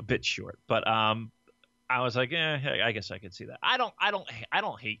 a bit short, but I I was like, I guess I could see that. I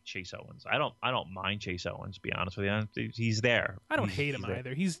don't hate Chase Owens. I don't mind Chase Owens. To be honest with you, he's there. I don't hate him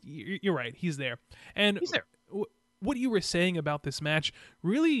either. You're right. He's there. And he's there. What you were saying about this match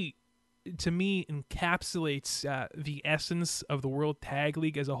really, to me, encapsulates the essence of the World Tag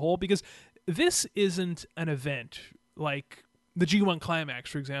League as a whole, because this isn't an event like the G1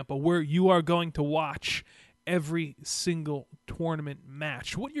 Climax, for example, where you are going to watch every single tournament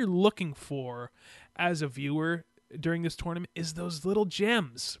match. What you're looking for as a viewer during this tournament is those little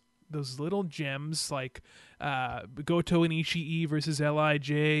gems. Those little gems like Goto and Ishii versus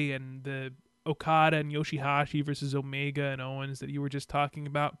LIJ, and the Okada and Yoshihashi versus Omega and Owens that you were just talking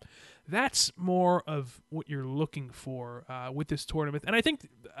about. That's more of what you're looking for with this tournament. And I think,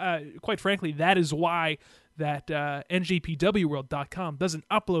 quite frankly, that is why that NJPWWorld.com doesn't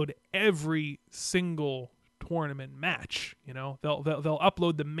upload every single tournament match. You know, they'll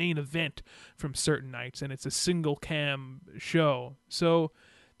upload the main event from certain nights, and it's a single cam show. So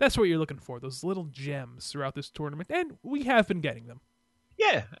that's what you're looking for, those little gems throughout this tournament, and we have been getting them.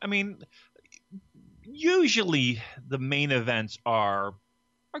 Yeah, I mean, usually the main events are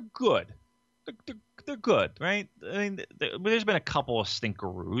good. They're good, right? I mean, there's been a couple of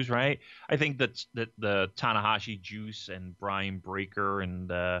stinkeroos, right? I think that the Tanahashi Juice and Brian Breaker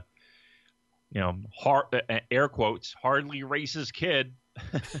and air quotes, hardly Race's kid,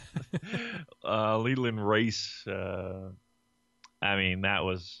 Leland Race. I mean, that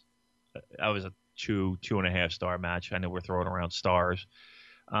was a 2.5 star match. I know we're throwing around stars,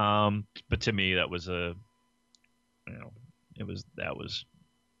 but to me that was a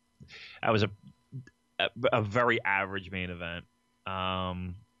very average main event.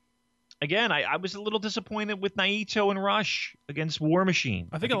 Again, I was a little disappointed with Naito and Rush against War Machine.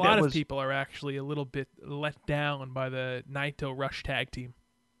 I think a lot of people are actually a little bit let down by the Naito Rush tag team.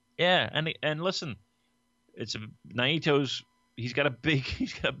 Yeah, and listen, it's Naito's. He's got a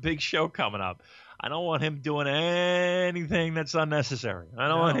big show coming up. I don't want him doing anything that's unnecessary. I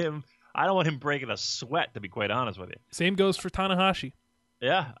don't want him breaking a sweat, to be quite honest with you. Same goes for Tanahashi.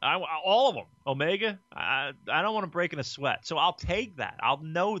 Yeah, all of them. Omega, I don't want him breaking a sweat. So I'll take that. I'll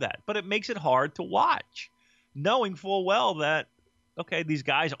know that. But it makes it hard to watch, knowing full well that, okay, these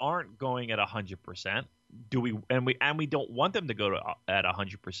guys aren't going at 100%. We don't want them to go at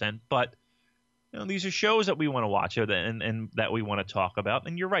 100%. But these are shows that we want to watch and that we want to talk about.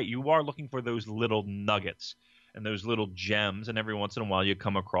 And you're right. You are looking for those little nuggets and those little gems. And every once in a while you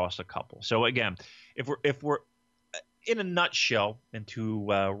come across a couple. So again, if we're in a nutshell, and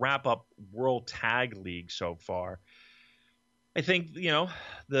to wrap up World Tag League so far, I think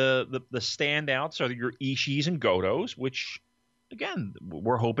the standouts are your Ishis and Gotos, which again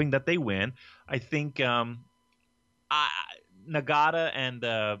we're hoping that they win. I think Nagata and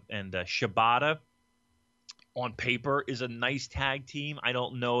Shibata on paper is a nice tag team. I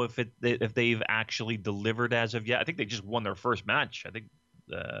don't know if they've actually delivered as of yet. I think they just won their first match. I think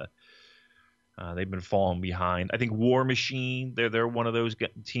they've been falling behind. I think War Machine, they're one of those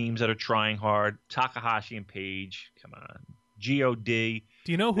teams that are trying hard. Takahashi and Page, come on. G.O.D.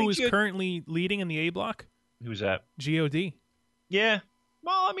 Do you know who is currently leading in the A block? Who's that? G.O.D. Yeah.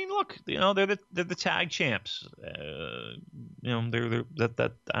 Well, I mean, look, they're the tag champs.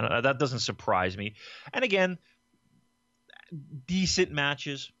 That doesn't surprise me. And again, decent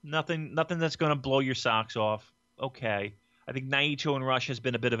matches. Nothing that's going to blow your socks off. Okay. I think Naito and Rush has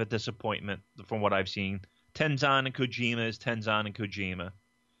been a bit of a disappointment from what I've seen. Tenzan and Kojima is Tenzan and Kojima.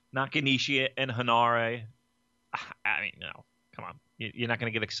 Nakanishi and Hanare. I mean, come on. You're not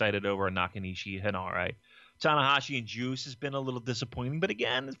going to get excited over a Nakanishi Hanare. Tanahashi and Juice has been a little disappointing, but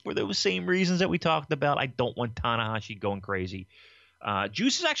again, for those same reasons that we talked about, I don't want Tanahashi going crazy.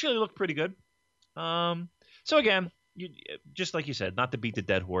 Juice has actually looked pretty good. So again, just like you said, not to beat the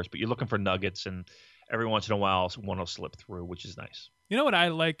dead horse, but you're looking for nuggets, and every once in a while, one will slip through, which is nice. You know what I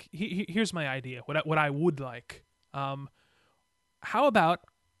like? Here's my idea. What I would like. How about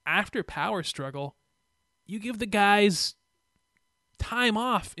after Power Struggle, you give the guys time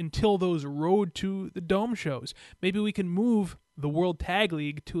off until those Road to the Dome shows. Maybe we can move the World Tag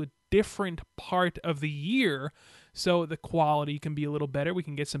League to a different part of the year so the quality can be a little better. We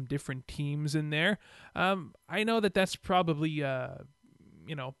can get some different teams in there. I know that's probably, what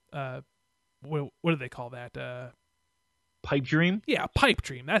do they call that? Pipe dream? Yeah, pipe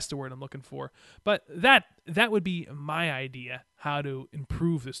dream. That's the word I'm looking for. But that would be my idea, how to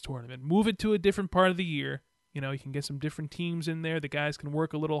improve this tournament. Move it to a different part of the year. You can get some different teams in there. The guys can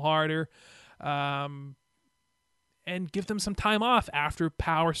work a little harder. And give them some time off after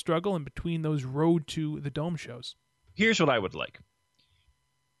Power Struggle and between those Road to the Dome shows. Here's what I would like.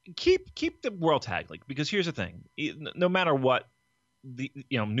 keep the World Tag League, because here's the thing: no matter what,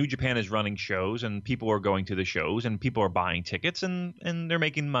 New Japan is running shows, and people are going to the shows, and people are buying tickets, and they're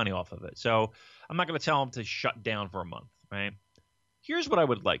making money off of it. So I'm not going to tell them to shut down for a month, right? Here's what I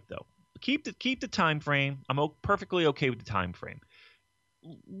would like, though: keep the time frame. I'm perfectly okay with the time frame.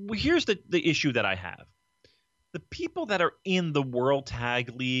 Here's the issue that I have: the people that are in the World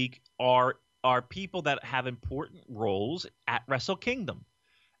Tag League are people that have important roles at Wrestle Kingdom.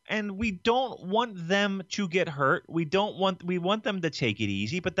 And we don't want them to get hurt. We want them to take it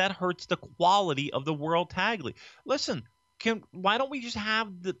easy, but that hurts the quality of the World Tag League. Listen, why don't we just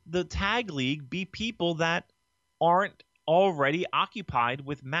have the Tag League be people that aren't already occupied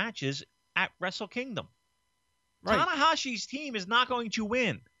with matches at Wrestle Kingdom? Right. Tanahashi's team is not going to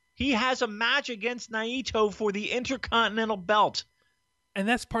win. He has a match against Naito for the Intercontinental Belt. And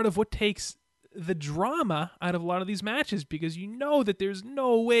that's part of what takes the drama out of a lot of these matches, because you know that there's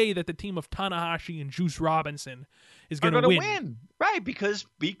no way that the team of Tanahashi and Juice Robinson is going to win. Right, because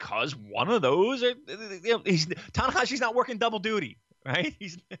one of those Tanahashi's not working double duty, right?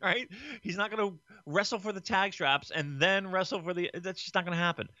 He's not going to wrestle for the tag straps and then wrestle for that's just not going to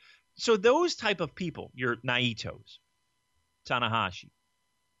happen. So those type of people, your Naitos, Tanahashi,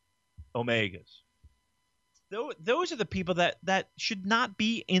 Omegas, those are the people that should not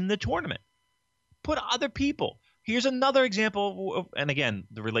be in the tournament. Put other people. Here's another example and again,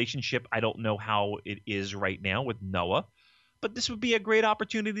 the relationship, I don't know how it is right now with Noah, but this would be a great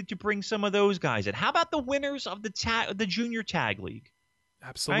opportunity to bring some of those guys in. How about the winners of the Junior Tag League?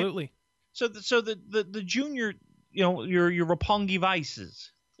 Absolutely. Right? So the junior, your Roppongi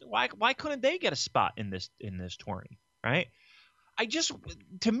Vices, why couldn't they get a spot in this tourney, right?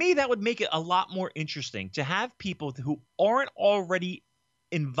 To me, that would make it a lot more interesting to have people who aren't already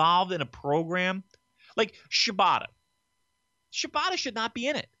involved in a program like Shibata. Shibata should not be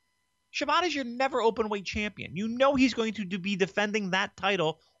in it. Shibata's your never openweight champion. You know he's going to be defending that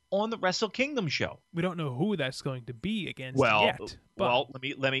title on the Wrestle Kingdom show. We don't know who that's going to be against yet. Well,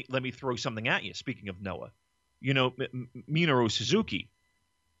 let me throw something at you. Speaking of Noah, Minoru Suzuki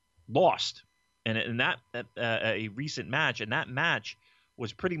lost in that a recent match, and that match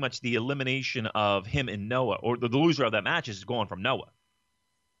was pretty much the elimination of him and Noah, or the loser of that match is going from Noah.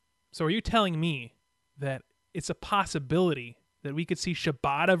 So are you telling me that it's a possibility that we could see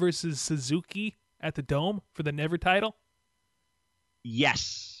Shibata versus Suzuki at the Dome for the Never title?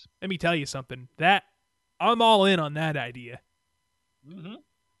 Yes. Let me tell you something. I'm all in on that idea. Mm-hmm.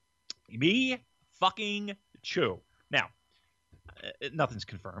 Me fucking too. Now, nothing's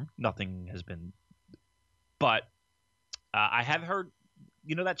confirmed. Nothing has been. But I have heard,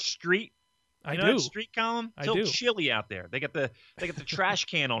 that street. I do. That street column? I It's do. Chilly out there. They got the trash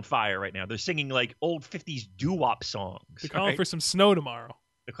can on fire right now. They're singing like old 50s doo-wop songs. They're calling right? for some snow tomorrow.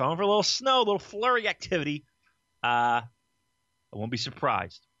 They're calling for a little snow, a little flurry activity. I won't be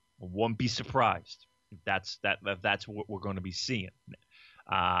surprised. If that's what we're going to be seeing.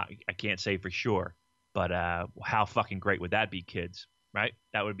 I can't say for sure, but how fucking great would that be, kids? Right?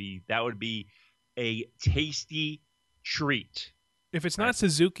 That would be a tasty treat. If it's not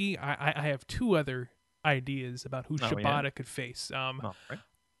Suzuki, I have two other ideas about who Shibata could face. Right.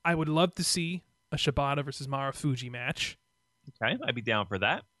 I would love to see a Shibata versus Marufuji match. Okay, I'd be down for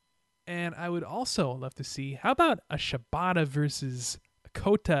that. And I would also love to see, how about a Shibata versus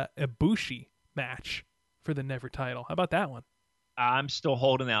Kota Ibushi match for the Never title? How about that one? I'm still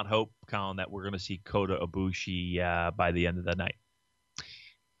holding out hope, Colin, that we're going to see Kota Ibushi by the end of the night.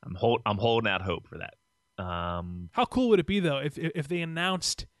 I'm holding out hope for that. How cool would it be, though, if they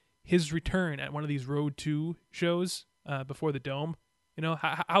announced his return at one of these Road 2 shows before the Dome?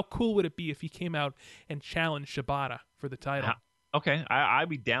 How cool would it be if he came out and challenged Shibata for the title? Okay, I'd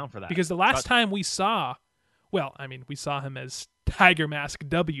be down for that. Because the last time we saw him as Tiger Mask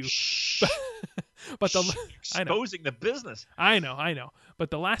W. But exposing the business. I know.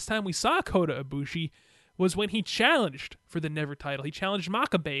 But the last time we saw Kota Ibushi was when he challenged for the Never title. He challenged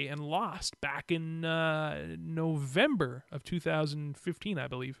Makabe and lost back in November of 2015, I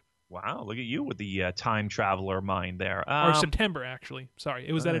believe. Wow, look at you with the time traveler mind there. Or September, actually. Sorry,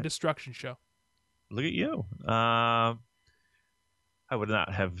 it was at a Destruction show. Look at you. I would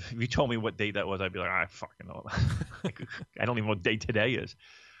not have. If you told me what date that was, I'd be like, I fucking know. I don't even know what date today is.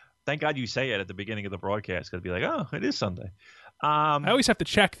 Thank God you say it at the beginning of the broadcast, because I'd be like, oh, it is Sunday. I always have to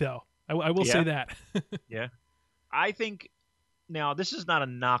check, though. I will say that. Yeah. I think, now, this is not a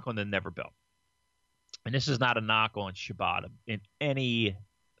knock on the Never belt. And this is not a knock on Shibata in any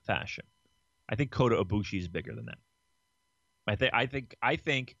fashion. I think Kota Ibushi is bigger than that. I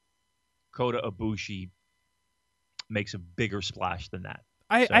think Kota Ibushi makes a bigger splash than that.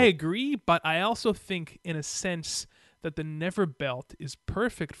 I agree, but I also think, in a sense, that the Never belt is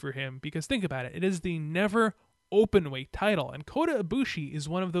perfect for him because think about it. It is the Never openweight title, and Kota Ibushi is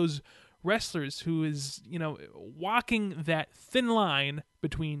one of those wrestlers who is, walking that thin line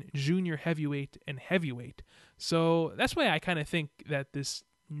between junior heavyweight and heavyweight. So that's why I kind of think that this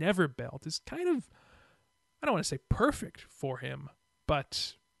Never belt is kind of, I don't want to say perfect for him,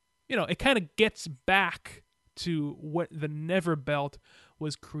 but, it kind of gets back to what the Never belt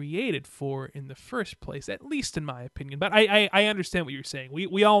was created for in the first place, at least in my opinion. But I understand what you're saying.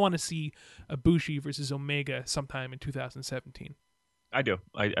 We all want to see Ibushi versus Omega sometime in 2017. I do.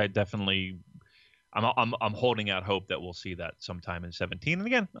 I definitely. I'm holding out hope that we'll see that sometime in 17. And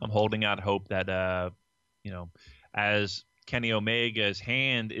again, I'm holding out hope that as Kenny Omega's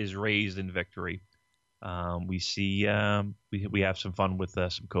hand is raised in victory, we see we have some fun with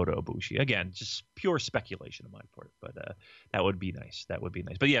some Kota Ibushi. Again, just pure speculation on my part, but that would be nice. That would be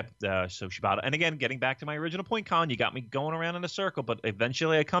nice. But yeah, so Shibata. And again, getting back to my original point, Colin, you got me going around in a circle, but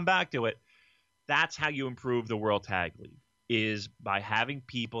eventually I come back to it. That's how you improve the World Tag League, is by having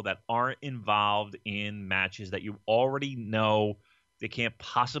people that aren't involved in matches that you already know they can't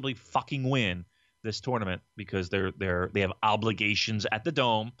possibly fucking win this tournament because they have obligations at the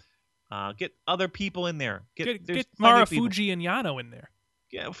Dome. Get other people in there. Get Marufuji and Yano in there.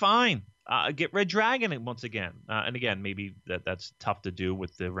 Yeah, fine. Get Red Dragon in once again. And again, maybe that's tough to do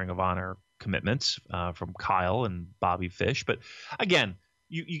with the Ring of Honor commitments from Kyle and Bobby Fish. But again,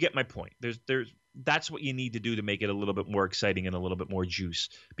 you get my point. That's what you need to do to make it a little bit more exciting and a little bit more juice,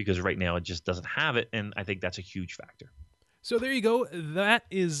 because right now it just doesn't have it, and I think that's a huge factor. So there you go. That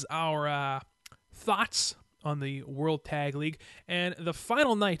is our thoughts on the World Tag League. And the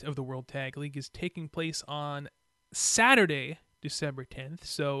final night of the World Tag League is taking place on Saturday, December 10th.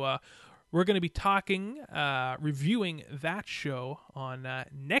 So we're going to be talking, reviewing that show on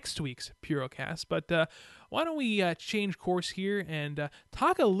next week's Purocast. But why don't we change course here and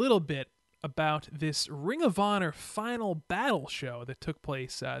talk a little bit about this Ring of Honor Final Battle show that took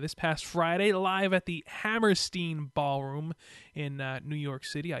place this past Friday live at the Hammerstein Ballroom in New York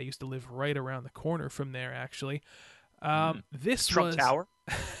City. I used to live right around the corner from there, actually. This Trump Tower.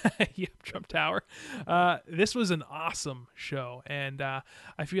 Yep, Trump Tower. This was an awesome show, and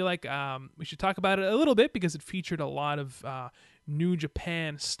I feel like we should talk about it a little bit because it featured a lot of New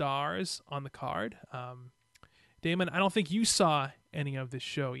Japan stars on the card. Damon, I don't think you saw any of this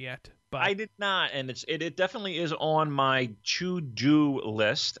show yet. But I did not, and it definitely is on my to-do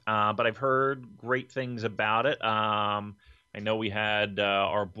list, but I've heard great things about it. I know we had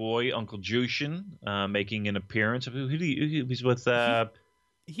our boy, Uncle Jushin, making an appearance. He was with...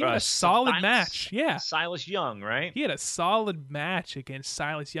 he had a solid match, yeah. Silas Young, right? He had a solid match against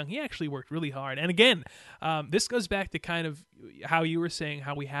Silas Young. He actually worked really hard. And again, this goes back to kind of how you were saying,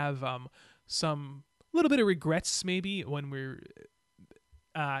 how we have some little bit of regrets maybe when we're...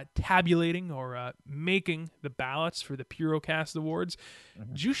 tabulating or making the ballots for the Purocast Awards.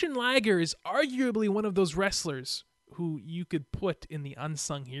 Mm-hmm. Jushin Liger is arguably one of those wrestlers who you could put in the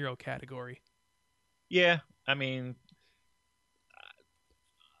unsung hero category. Yeah, I mean,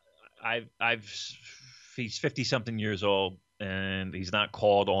 he's 50-something years old, and he's not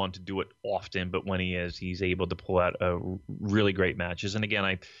called on to do it often, but when he is, he's able to pull out really great matches. And again,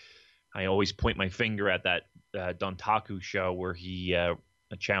 I always point my finger at that Dontaku show where he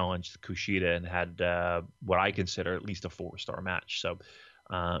challenged Kushida and had what I consider at least a 4-star match. So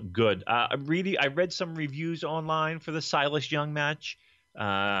good. I read some reviews online for the Silas Young match.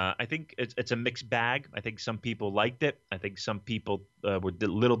 I think it's a mixed bag. I think some people liked it. I think some people were a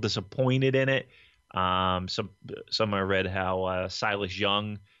little disappointed in it. Some I read how Silas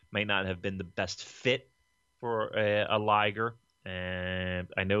Young might not have been the best fit for a Liger. And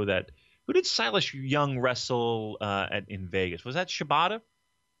I know that who did Silas Young wrestle in Vegas? Was that Shibata?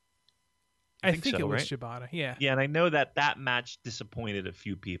 I think so, it was right? Shibata, yeah. Yeah, and I know that match disappointed a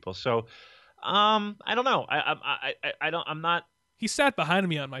few people. So, I don't know. I'm not. He sat behind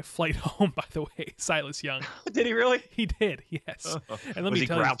me on my flight home, by the way, Silas Young. Did he really? He did, yes. And let was me he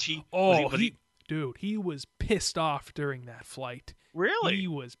tell grouchy? you, dude, he was pissed off during that flight. Really? He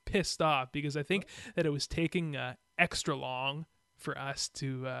was pissed off because I think that it was taking extra long for us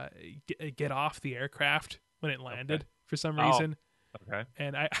to get off the aircraft when it landed for some reason. Okay.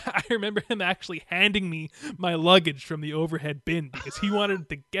 And I remember him actually handing me my luggage from the overhead bin because he wanted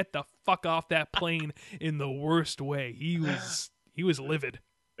to get the fuck off that plane in the worst way. He was livid.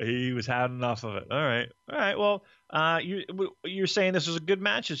 He was had enough of it. All right. Well, you're saying this was a good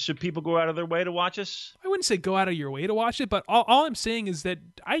match. Should people go out of their way to watch us? I wouldn't say go out of your way to watch it, but all I'm saying is that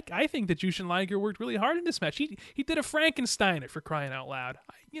I think that Jushin Liger worked really hard in this match. He did a Frankensteiner, for crying out loud.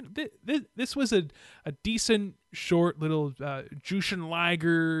 This was a decent, short little Jushin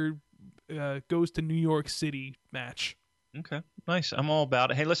Liger goes to New York City match. Okay, nice. I'm all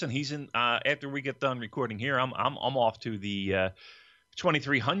about it. Hey, listen, he's in. After we get done recording here, I'm off to the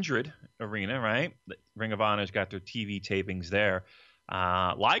 2300 arena. Right, Ring of Honor's got their TV tapings there.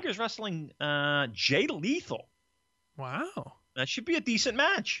 Liger's wrestling Jay Lethal. Wow. That should be a decent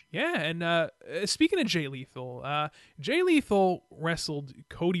match. Yeah, and speaking of Jay Lethal wrestled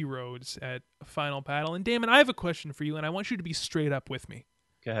Cody Rhodes at Final Battle. And Damon, I have a question for you, and I want you to be straight up with me.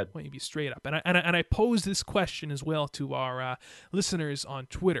 Go ahead. I want you to be straight up. And I pose this question as well to our listeners on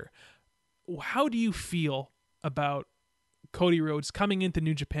Twitter. How do you feel about Cody Rhodes coming into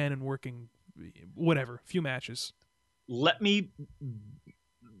New Japan and working, a few matches? Let me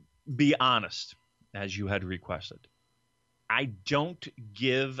be honest, as you had requested. I don't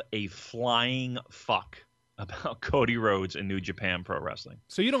give a flying fuck about Cody Rhodes in New Japan Pro Wrestling.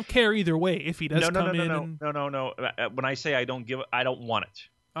 So you don't care either way if he does come in? No. When I say I don't want it.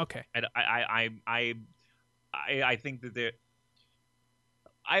 Okay. I think that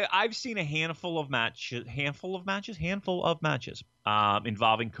I've seen a handful of matches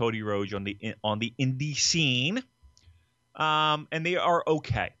involving Cody Rhodes on the indie scene, and they are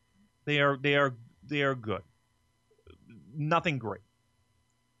okay. They are good. Nothing great.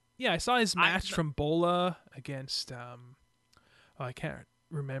 Yeah, I saw his match from Bola against I can't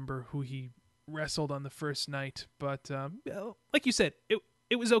remember who he wrestled on the first night, but like you said,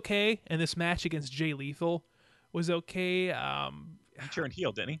 it was okay, and this match against Jay Lethal was okay. He turned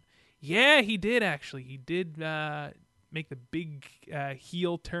heel, didn't he? Yeah, he did actually. He did make the big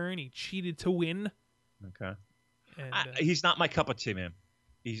heel turn. He cheated to win. Okay. And, he's not my cup of tea, man.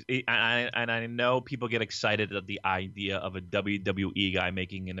 I know people get excited at the idea of a WWE guy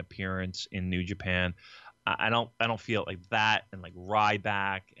making an appearance in New Japan. I don't feel like that, and like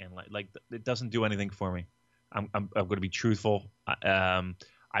Ryback, and like it doesn't do anything for me. I'm going to be truthful. I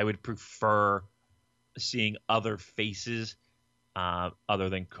would prefer seeing other faces other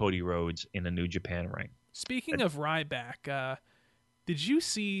than Cody Rhodes in a New Japan ring. Speaking of Ryback, did you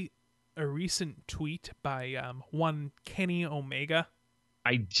see a recent tweet by one Kenny Omega?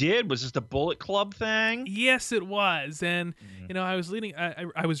 I did. Was this the Bullet Club thing? Yes, it was. And I was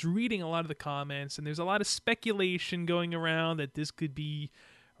I was reading a lot of the comments, and there's a lot of speculation going around that this could be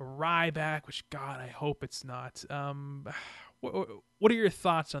a Ryback, which God, I hope it's not. What are your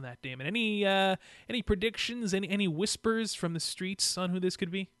thoughts on that, Damon? Any predictions? Any whispers from the streets on who this could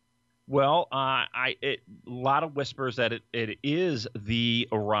be? Well, a lot of whispers that it is the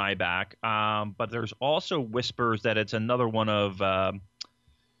Ryback, but there's also whispers that it's another one of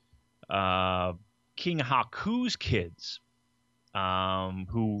King Haku's kids,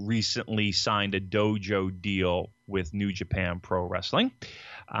 who recently signed a dojo deal with New Japan Pro Wrestling.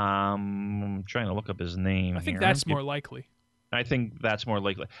 I'm trying to look up his name. I think that's more likely. I think that's more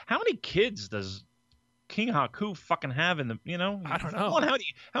likely. How many kids does King Haku fucking have in the, I don't know. One, how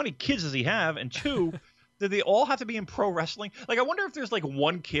many kids does he have? And two, do they all have to be in pro wrestling? Like, I wonder if there's like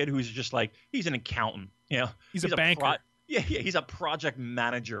one kid who's just like, he's an accountant. He's a banker. He's a project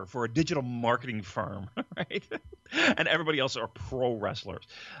manager for a digital marketing firm, right? And everybody else are pro wrestlers.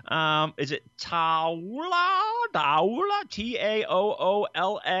 Is it Taola? Taoola?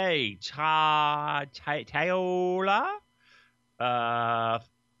 Taola?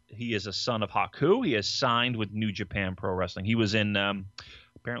 He is a son of Haku. He is signed with New Japan Pro Wrestling. He was in,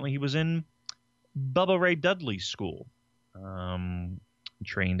 apparently he was in Bubba Ray Dudley's school.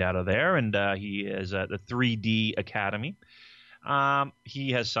 Trained out of there, and he is at the 3D Academy.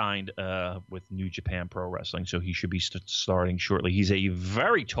 He has signed with New Japan Pro Wrestling, so he should be starting shortly. He's a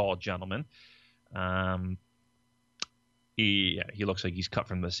very tall gentleman. He looks like he's cut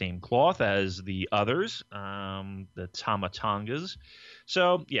from the same cloth as the others, the Tamatongas.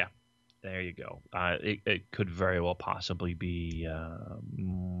 So, yeah, there you go. It could very well possibly be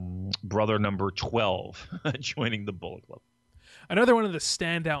brother number 12 joining the Bullet Club. Another one of the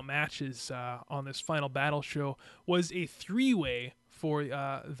standout matches on this Final Battle show was a three-way for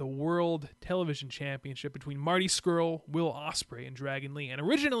the World Television Championship between Marty Scurll, Will Ospreay, and Dragon Lee. And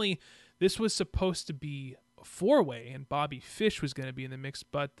originally, this was supposed to be a four-way, and Bobby Fish was going to be in the mix,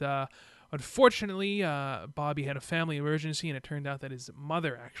 but unfortunately, Bobby had a family emergency, and it turned out that his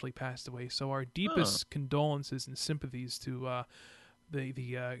mother actually passed away. So our deepest condolences and sympathies to the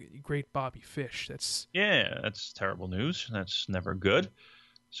great Bobby Fish. That's terrible news. That's never good.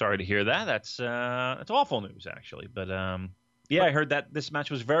 Sorry to hear that. That's awful news, actually. But yeah, I heard that this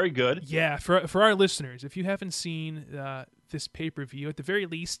match was very good. Yeah, for our listeners, if you haven't seen this pay-per-view, at the very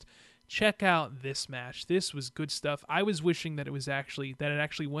least, check out this match. This was good stuff. I was wishing that it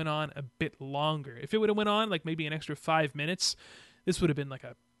actually went on a bit longer. If it would have went on like maybe an extra 5 minutes, this would have been like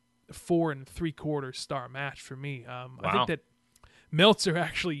a 4 3/4 star match for me. I think that Meltzer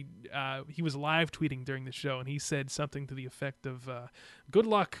actually, he was live tweeting during the show, and he said something to the effect of, good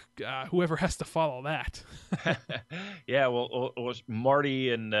luck, whoever has to follow that. Yeah, well,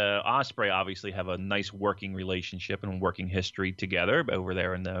 Marty and Ospreay obviously have a nice working relationship and working history together over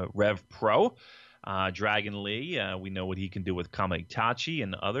there in the Rev Pro. Dragon Lee, we know what he can do with Kamaitachi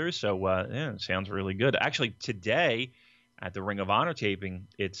and others, so yeah, it sounds really good. Actually, today at the Ring of Honor taping,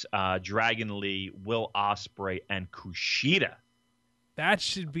 it's Dragon Lee, Will Ospreay, and Kushida. That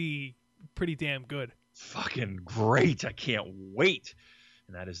should be pretty damn good. Fucking great. I can't wait.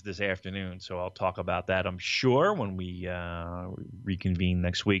 And that is this afternoon. So I'll talk about that, I'm sure, when we reconvene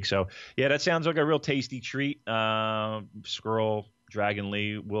next week. So, yeah, that sounds like a real tasty treat. Skrull, Dragon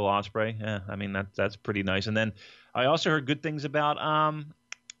Lee, Will Ospreay. Yeah, I mean, that's pretty nice. And then I also heard good things about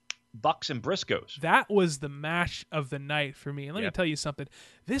Bucks and Briscoes. That was the match of the night for me. And let me tell you something.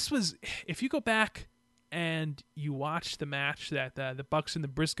 This was, if you go back and you watch the match that the Bucks and the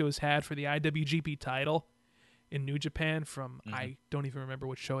Briscoes had for the IWGP title in New Japan from, I don't even remember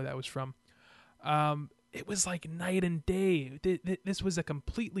what show that was from. It was like night and day. This was a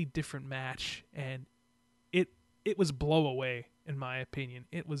completely different match, and it was blow away, in my opinion.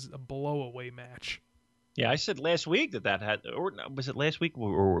 It was a blow away match. Yeah, I said last week that had, or was it last week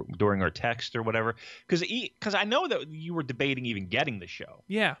or during our text or whatever? Because I know that you were debating even getting the show.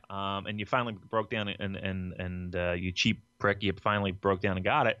 Yeah. And you finally broke down and you cheap prick, you finally broke down and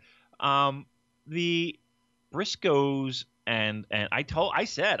got it. The Briscoes and I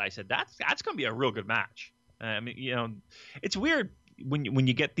said that's going to be a real good match. I mean, you know, it's weird when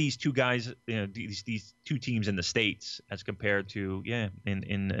you get these two guys, you know, these two teams in the States as compared to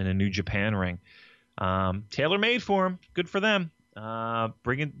in a New Japan ring. Tailor-made for them. Good for them.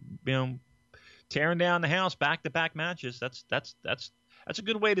 Tearing down the house, back-to-back matches. That's a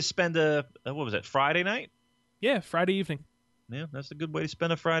good way to spend what was it, Friday night? Yeah, Friday evening. Yeah, that's a good way to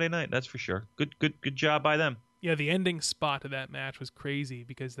spend a Friday night. That's for sure. Good job by them. Yeah, the ending spot of that match was crazy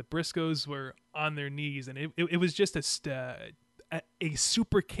because the Briscoes were on their knees, and it was just a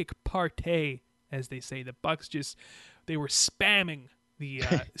super kick partay, as they say. The Bucks they were spamming the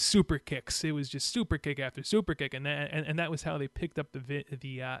super kicks. It was just super kick after super kick, and that was how they picked up the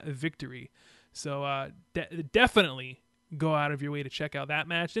victory. So definitely go out of your way to check out that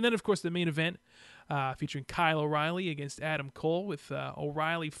match. And then, of course, the main event featuring Kyle O'Reilly against Adam Cole, with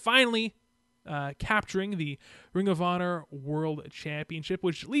O'Reilly finally capturing the Ring of Honor World Championship,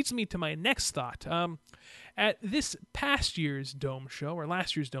 which leads me to my next thought. At this past year's Dome show, or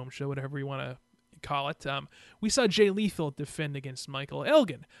last year's Dome show, whatever you want to call it, we saw Jay Lethal defend against Michael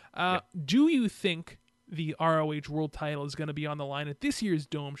Elgin. Do you think the ROH World title is going to be on the line at this year's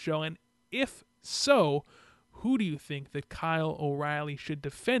Dome show? And if so, who do you think that Kyle O'Reilly should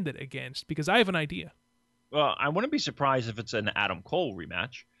defend it against? Because I have an idea. Well, I wouldn't be surprised if it's an Adam Cole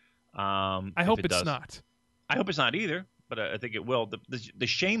rematch. I hope it's not. I hope it's not either, but I think it will. The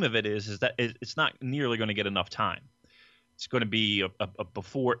shame of it is that it's not nearly going to get enough time. It's going to be a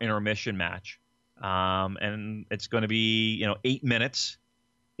before intermission match. And it's going to be, 8 minutes,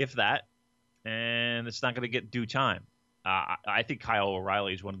 if that, and it's not going to get due time. I think Kyle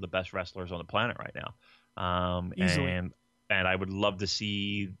O'Reilly is one of the best wrestlers on the planet right now. Easily. And I would love to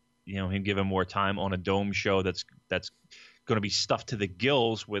see, him give him more time on a Dome show that's going to be stuffed to the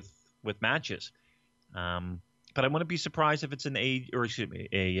gills with matches. But I wouldn't be surprised if it's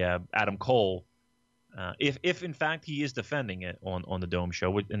a Adam Cole. If in fact he is defending it on the Dome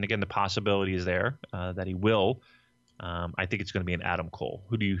show, and again the possibility is there that he will, I think it's going to be an Adam Cole.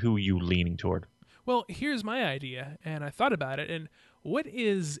 Who are you leaning toward? Well, here's my idea, and I thought about it. And what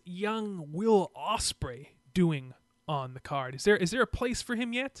is young Will Ospreay doing on the card? Is there a place for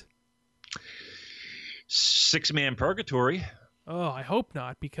him yet? 6-man purgatory. Oh, I hope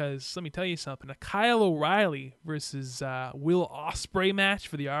not, because let me tell you something. A Kyle O'Reilly versus Will Ospreay match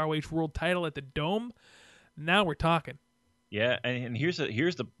for the ROH World title at the Dome, now we're talking. Yeah, and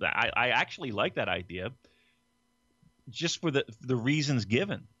I actually like that idea just for the reasons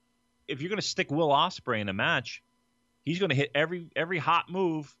given. If you're going to stick Will Ospreay in a match, he's going to hit every hot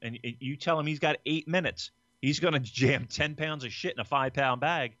move, and you tell him he's got 8 minutes. He's going to jam 10 pounds of shit in a 5-pound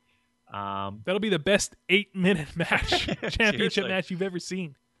bag. That'll be the best 8-minute match, championship match you've ever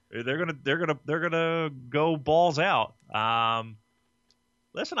seen. They're gonna go balls out.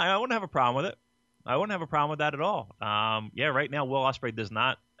 listen, I wouldn't have a problem with it. I wouldn't have a problem with that at all. Yeah, right now Will Ospreay does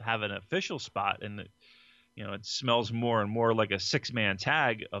not have an official spot, and it smells more and more like a 6-man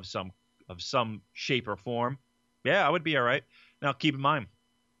tag of some shape or form. Yeah, I would be all right. Now, keep in mind,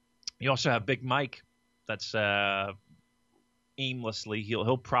 you also have Big Mike. That's aimlessly.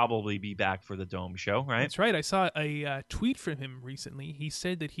 He'll probably be back for the Dome show, right? That's right. I saw a tweet from him recently. He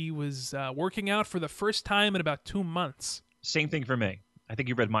said that he was working out for the first time in about 2 months. Same thing for me. I think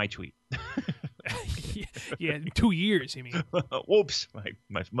you read my tweet. Yeah, 2 years, you mean? Whoops, I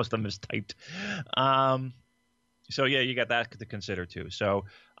must have mistyped. So yeah, you got that to consider too. So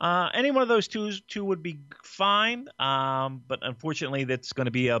any one of those two would be fine. But unfortunately, that's going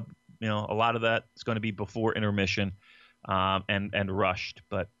to be a lot of that is going to be before intermission, and rushed.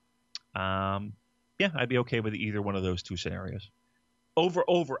 But yeah, I'd be okay with either one of those two scenarios.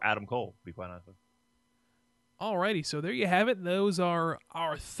 Over Adam Cole, to be quite honest with you. Alrighty, so there you have it. Those are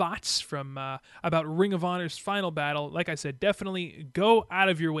our thoughts from about Ring of Honor's final battle. Like I said, definitely go out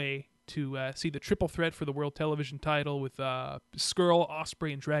of your way to see the triple threat for the World Television title with Skrull,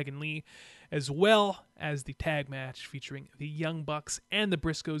 Ospreay, and Dragon Lee, as well as the tag match featuring the Young Bucks and the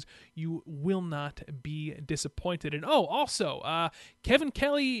Briscoes. You will not be disappointed. And also, Kevin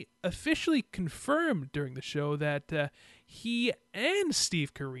Kelly officially confirmed during the show that he and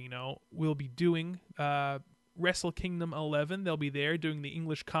Steve Corino will be doing Wrestle Kingdom 11. They'll be there doing the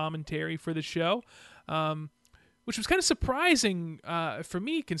English commentary for the show, which was kind of surprising for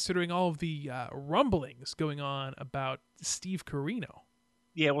me, considering all of the rumblings going on about Steve Corino.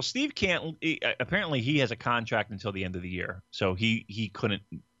 Yeah, well, Steve can't. Apparently, he has a contract until the end of the year, so he couldn't.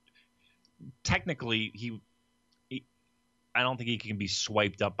 Technically, I don't think he can be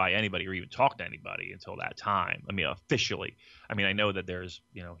swiped up by anybody or even talk to anybody until that time. I mean, officially. I mean, I know that there's,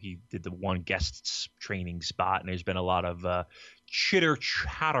 he did the one guest training spot, and there's been a lot of chitter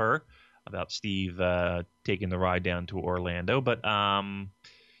chatter about Steve taking the ride down to Orlando. But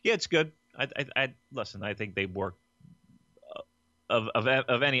yeah, it's good. I listen. I think they work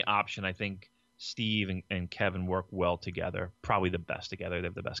of any option. I think Steve and Kevin work well together, probably the best together. They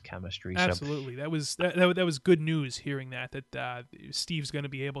have the best chemistry. Absolutely. So. That was good news hearing that Steve's going to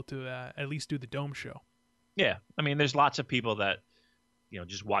be able to at least do the Dome show. Yeah. I mean, there's lots of people that,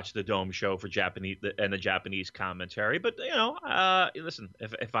 just watch the Dome show for Japanese and the Japanese commentary. But, listen,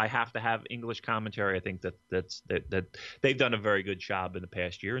 if I have to have English commentary, I think that they've done a very good job in the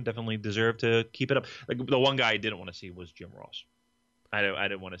past year and definitely deserve to keep it up. Like, the one guy I didn't want to see was Jim Ross. I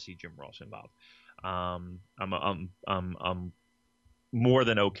didn't want to see Jim Ross involved. I'm more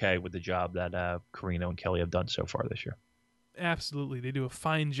than okay with the job that Corino and Kelly have done so far this year. Absolutely, they do a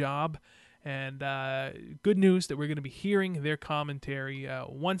fine job, and good news that we're going to be hearing their commentary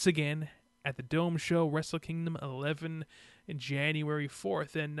once again at the Dome Show, Wrestle Kingdom 11, January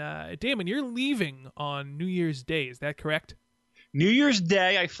 4th. And Damon, you're leaving on New Year's Day, is that correct? New Year's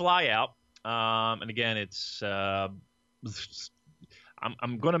Day, I fly out, and again, it's.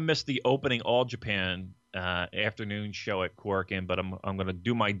 I'm going to miss the opening All Japan afternoon show at Korakuen, but I'm going to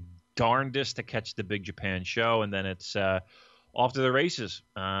do my darndest to catch the Big Japan show, and then it's off to the races.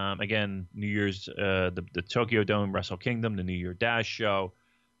 Again, New Year's, the Tokyo Dome Wrestle Kingdom, the New Year Dash show,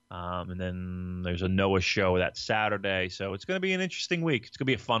 and then there's a Noah show that Saturday. So it's going to be an interesting week. It's going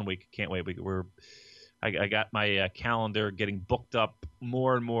to be a fun week. Can't wait. I got my calendar getting booked up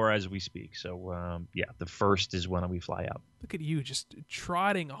more and more as we speak. So, yeah, the 1st is when we fly out. Look at you just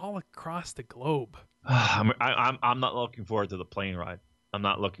trotting all across the globe. I'm not looking forward to the plane ride. I'm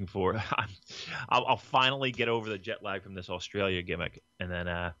not looking forward. I'll finally get over the jet lag from this Australia gimmick. And then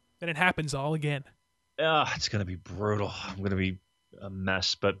it happens all again. It's going to be brutal. I'm going to be a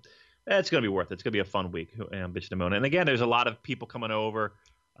mess. But it's going to be worth it. It's going to be a fun week. And again, there's a lot of people coming over.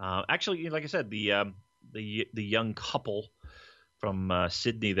 Actually, like I said, the young couple from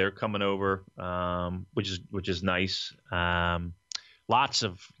Sydney, they're coming over, which is nice. Lots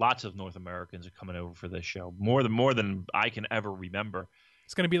of North Americans are coming over for this show, more than I can ever remember.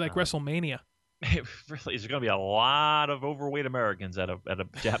 It's going to be like WrestleMania. It really is going to be a lot of overweight Americans at a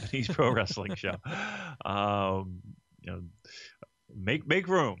Japanese pro wrestling show. Make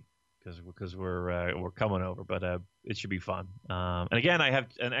room. Because we're coming over, but it should be fun. And again, I have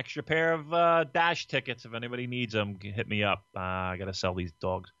an extra pair of Dash tickets. If anybody needs them, hit me up. I got to sell these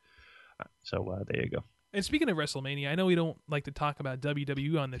dogs. So there you go. And speaking of WrestleMania, I know we don't like to talk about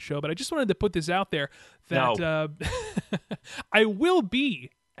WWE on the show, but I just wanted to put this out there that I will be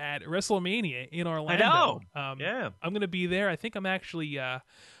at WrestleMania in Orlando. I know. Yeah. I'm going to be there. I think I'm actually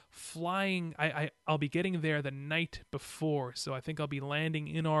flying. I'll be getting there the night before, so I think I'll be landing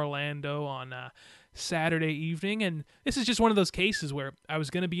in Orlando on Saturday evening. And this is just one of those cases where I was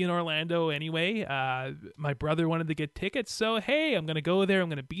going to be in Orlando anyway. My brother wanted to get tickets, so hey, I'm going to go there. I'm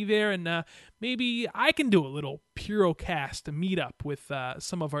going to be there, and maybe I can do a little Purocast meetup with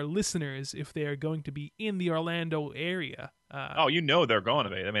some of our listeners if they are going to be in the Orlando area. They're going to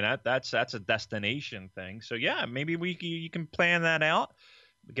be. I mean, that's a destination thing. So yeah, maybe you can plan that out.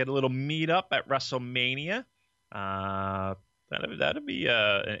 Get a little meetup at WrestleMania. That'd be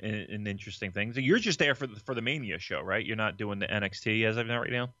an interesting thing. So you're just there for the Mania show, right? You're not doing the NXT as of now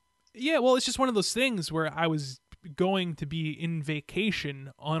right now. Yeah, well, it's just one of those things where I was going to be in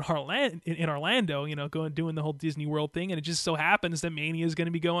vacation in Orlando, doing the whole Disney World thing, and it just so happens that Mania is going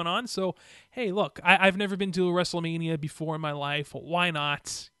to be going on. So, hey, look, I've never been to a WrestleMania before in my life. Why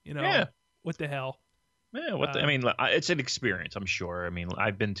not? Yeah. What the hell? Yeah, I mean, it's an experience, I'm sure. I mean,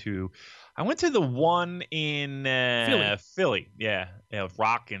 I went to the one in Philly. Yeah,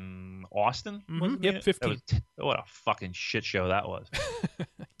 Rock in Austin. Mm-hmm. Yep, 15. What a fucking shit show that was.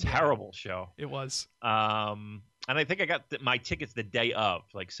 Terrible show. It was. And I think I got my tickets the day of.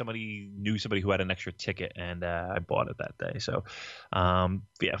 Like somebody knew somebody who had an extra ticket, and I bought it that day. So,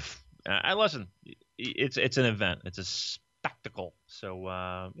 yeah, I listen. It's an event. It's a spectacle.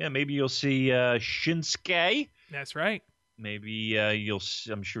 So, yeah, maybe you'll see Shinsuke. That's right. Maybe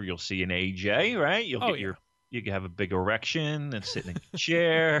I'm sure you'll see an AJ, right? You can have a big erection and sit in a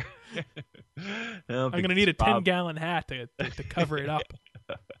chair. I'm going to need a 10-gallon hat to cover it up.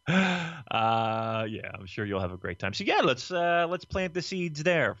 Yeah, I'm sure you'll have a great time. So yeah, let's plant the seeds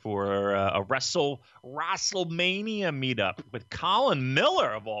there for a WrestleMania meetup with Colin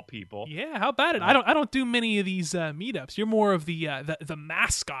Miller of all people. Yeah, how about it? I don't do many of these meetups. You're more of the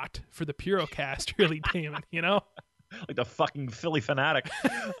mascot for the Purocast, really, Damon. Like the fucking Philly fanatic.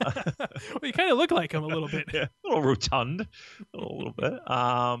 Well, you kind of look like him a little bit. Yeah, a little rotund, a little bit.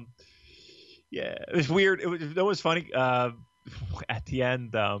 Yeah, it was weird. It was funny. At the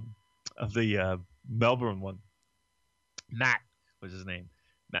end of the Melbourne one, Matt was his name.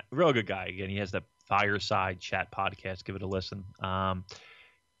 Matt, real good guy. Again, he has the Fireside Chat podcast. Give it a listen.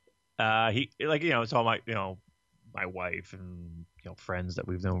 He it's all my wife and friends that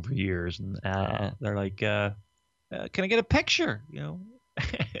we've known for years, and they're like, can I get a picture? My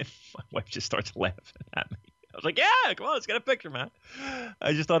wife just starts laughing at me. I was like, yeah, come on, let's get a picture, man.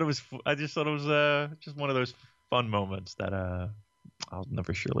 I just thought it was just one of those fun moments that I'll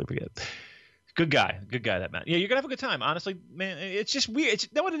never surely forget. Good guy, that man. Yeah, you're gonna have a good time. Honestly, man, it's just weird. You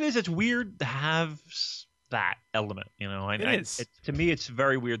know what it is? It's weird to have that element. It is. To me, it's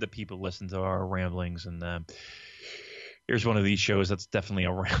very weird that people listen to our ramblings. And here's one of these shows that's definitely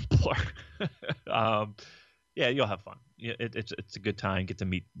a rambler. Yeah, you'll have fun. Yeah, it's a good time. Get to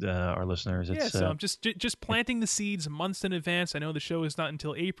meet our listeners. So I'm just planting the seeds months in advance. I know the show is not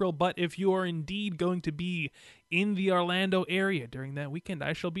until April, but if you are indeed going to be in the Orlando area during that weekend,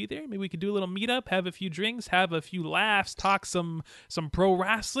 I shall be there. Maybe we could do a little meetup, have a few drinks, have a few laughs, talk some pro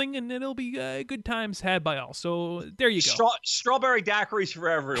wrestling, and it'll be good times had by all. So there you go. Strawberry daiquiris for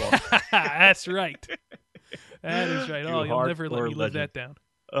everyone. That's right. That is right. Oh, you'll never let me live that down.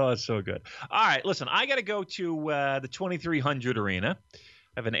 Oh, it's so good. All right, listen, I got to go to the 2300 Arena. I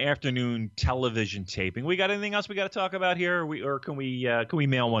have an afternoon television taping. We got anything else we got to talk about here, or can we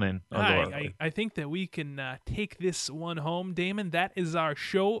mail one in? I think that we can take this one home, Damon. That is our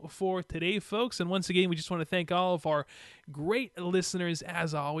show for today, folks. And once again, we just want to thank all of our great listeners,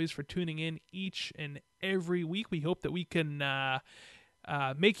 as always, for tuning in each and every week. We hope that we can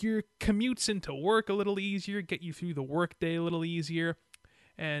make your commutes into work a little easier, get you through the workday a little easier.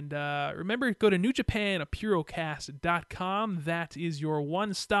 And remember, go to newjapanapurocast.com. That is your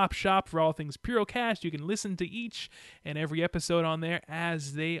one-stop shop for all things Purocast. You can listen to each and every episode on there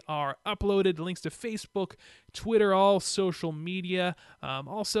as they are uploaded. Links to Facebook, Twitter, all social media.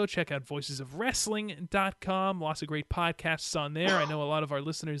 Also, check out voicesofwrestling.com. Lots of great podcasts on there. I know a lot of our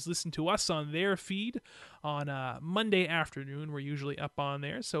listeners listen to us on their feed on Monday afternoon. We're usually up on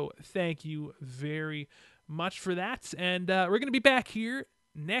there. So thank you very much for that. And we're going to be back here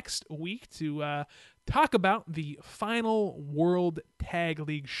next week to talk about the final World Tag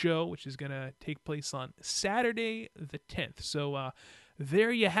League show, which is going to take place on Saturday the 10th. So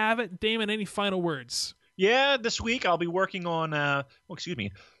there you have it. Damon, any final words? Yeah, this week I'll be working on excuse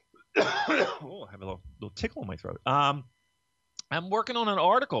me. Oh, I have a little tickle in my throat. I'm working on an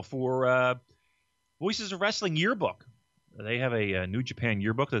article for Voices of Wrestling yearbook. They have a New Japan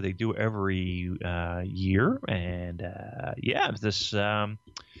yearbook that they do every year, and yeah, this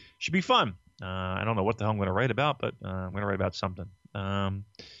should be fun. I don't know what the hell I'm going to write about, but I'm going to write about something.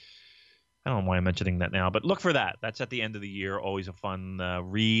 I don't know why I'm mentioning that now, but look for that. That's at the end of the year. Always a fun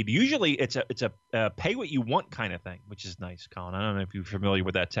read. Usually it's a pay what you want kind of thing, which is nice, Colin. I don't know if you're familiar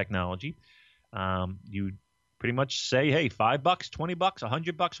with that technology. You pretty much say, hey, $5, $20,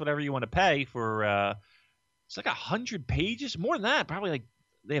 $100, whatever you want to pay for. It's like 100 pages, more than that. Probably like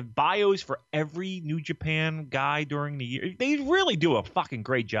they have bios for every New Japan guy during the year. They really do a fucking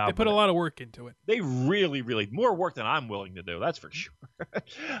great job. They put a lot of work into it. They really, really more work than I'm willing to do. That's for sure.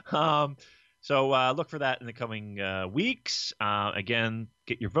 So look for that in the coming weeks. Again,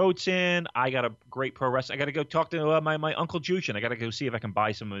 get your votes in. I got a great pro wrestling. I got to go talk to my Uncle Jushin. I got to go see if I can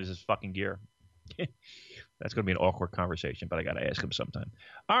buy some of his fucking gear. That's going to be an awkward conversation, but I got to ask him sometime.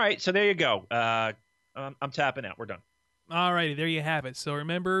 All right, so there you go. I'm tapping out. We're done. All righty, there you have it. So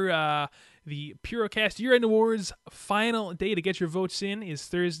remember, the Purocast Year-End Awards final day to get your votes in is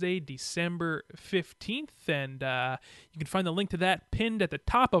Thursday, December 15th, and you can find the link to that pinned at the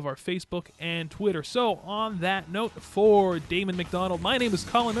top of our Facebook and Twitter. So on that note, for Damon McDonald, my name is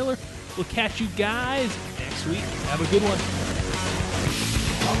Colin Miller. We'll catch you guys next week. Have a good one.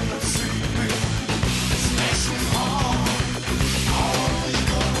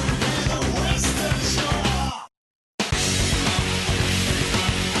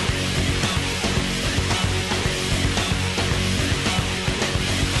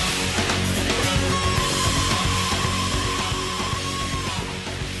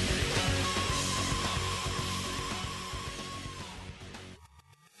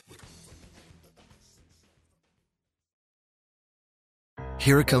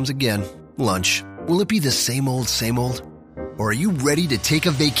 Here it comes again. Lunch. Will it be the same old, same old? Or are you ready to take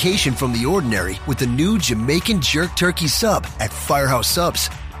a vacation from the ordinary with the new Jamaican Jerk Turkey Sub at Firehouse Subs?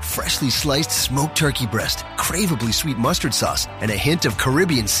 Freshly sliced smoked turkey breast, craveably sweet mustard sauce, and a hint of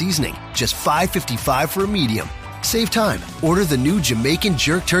Caribbean seasoning. Just $5.55 for a medium. Save time. Order the new Jamaican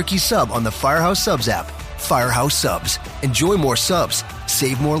Jerk Turkey Sub on the Firehouse Subs app. Firehouse Subs. Enjoy more subs.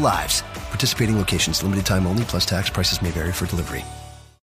 Save more lives. Participating locations. Limited time only, plus tax. Prices may vary for delivery.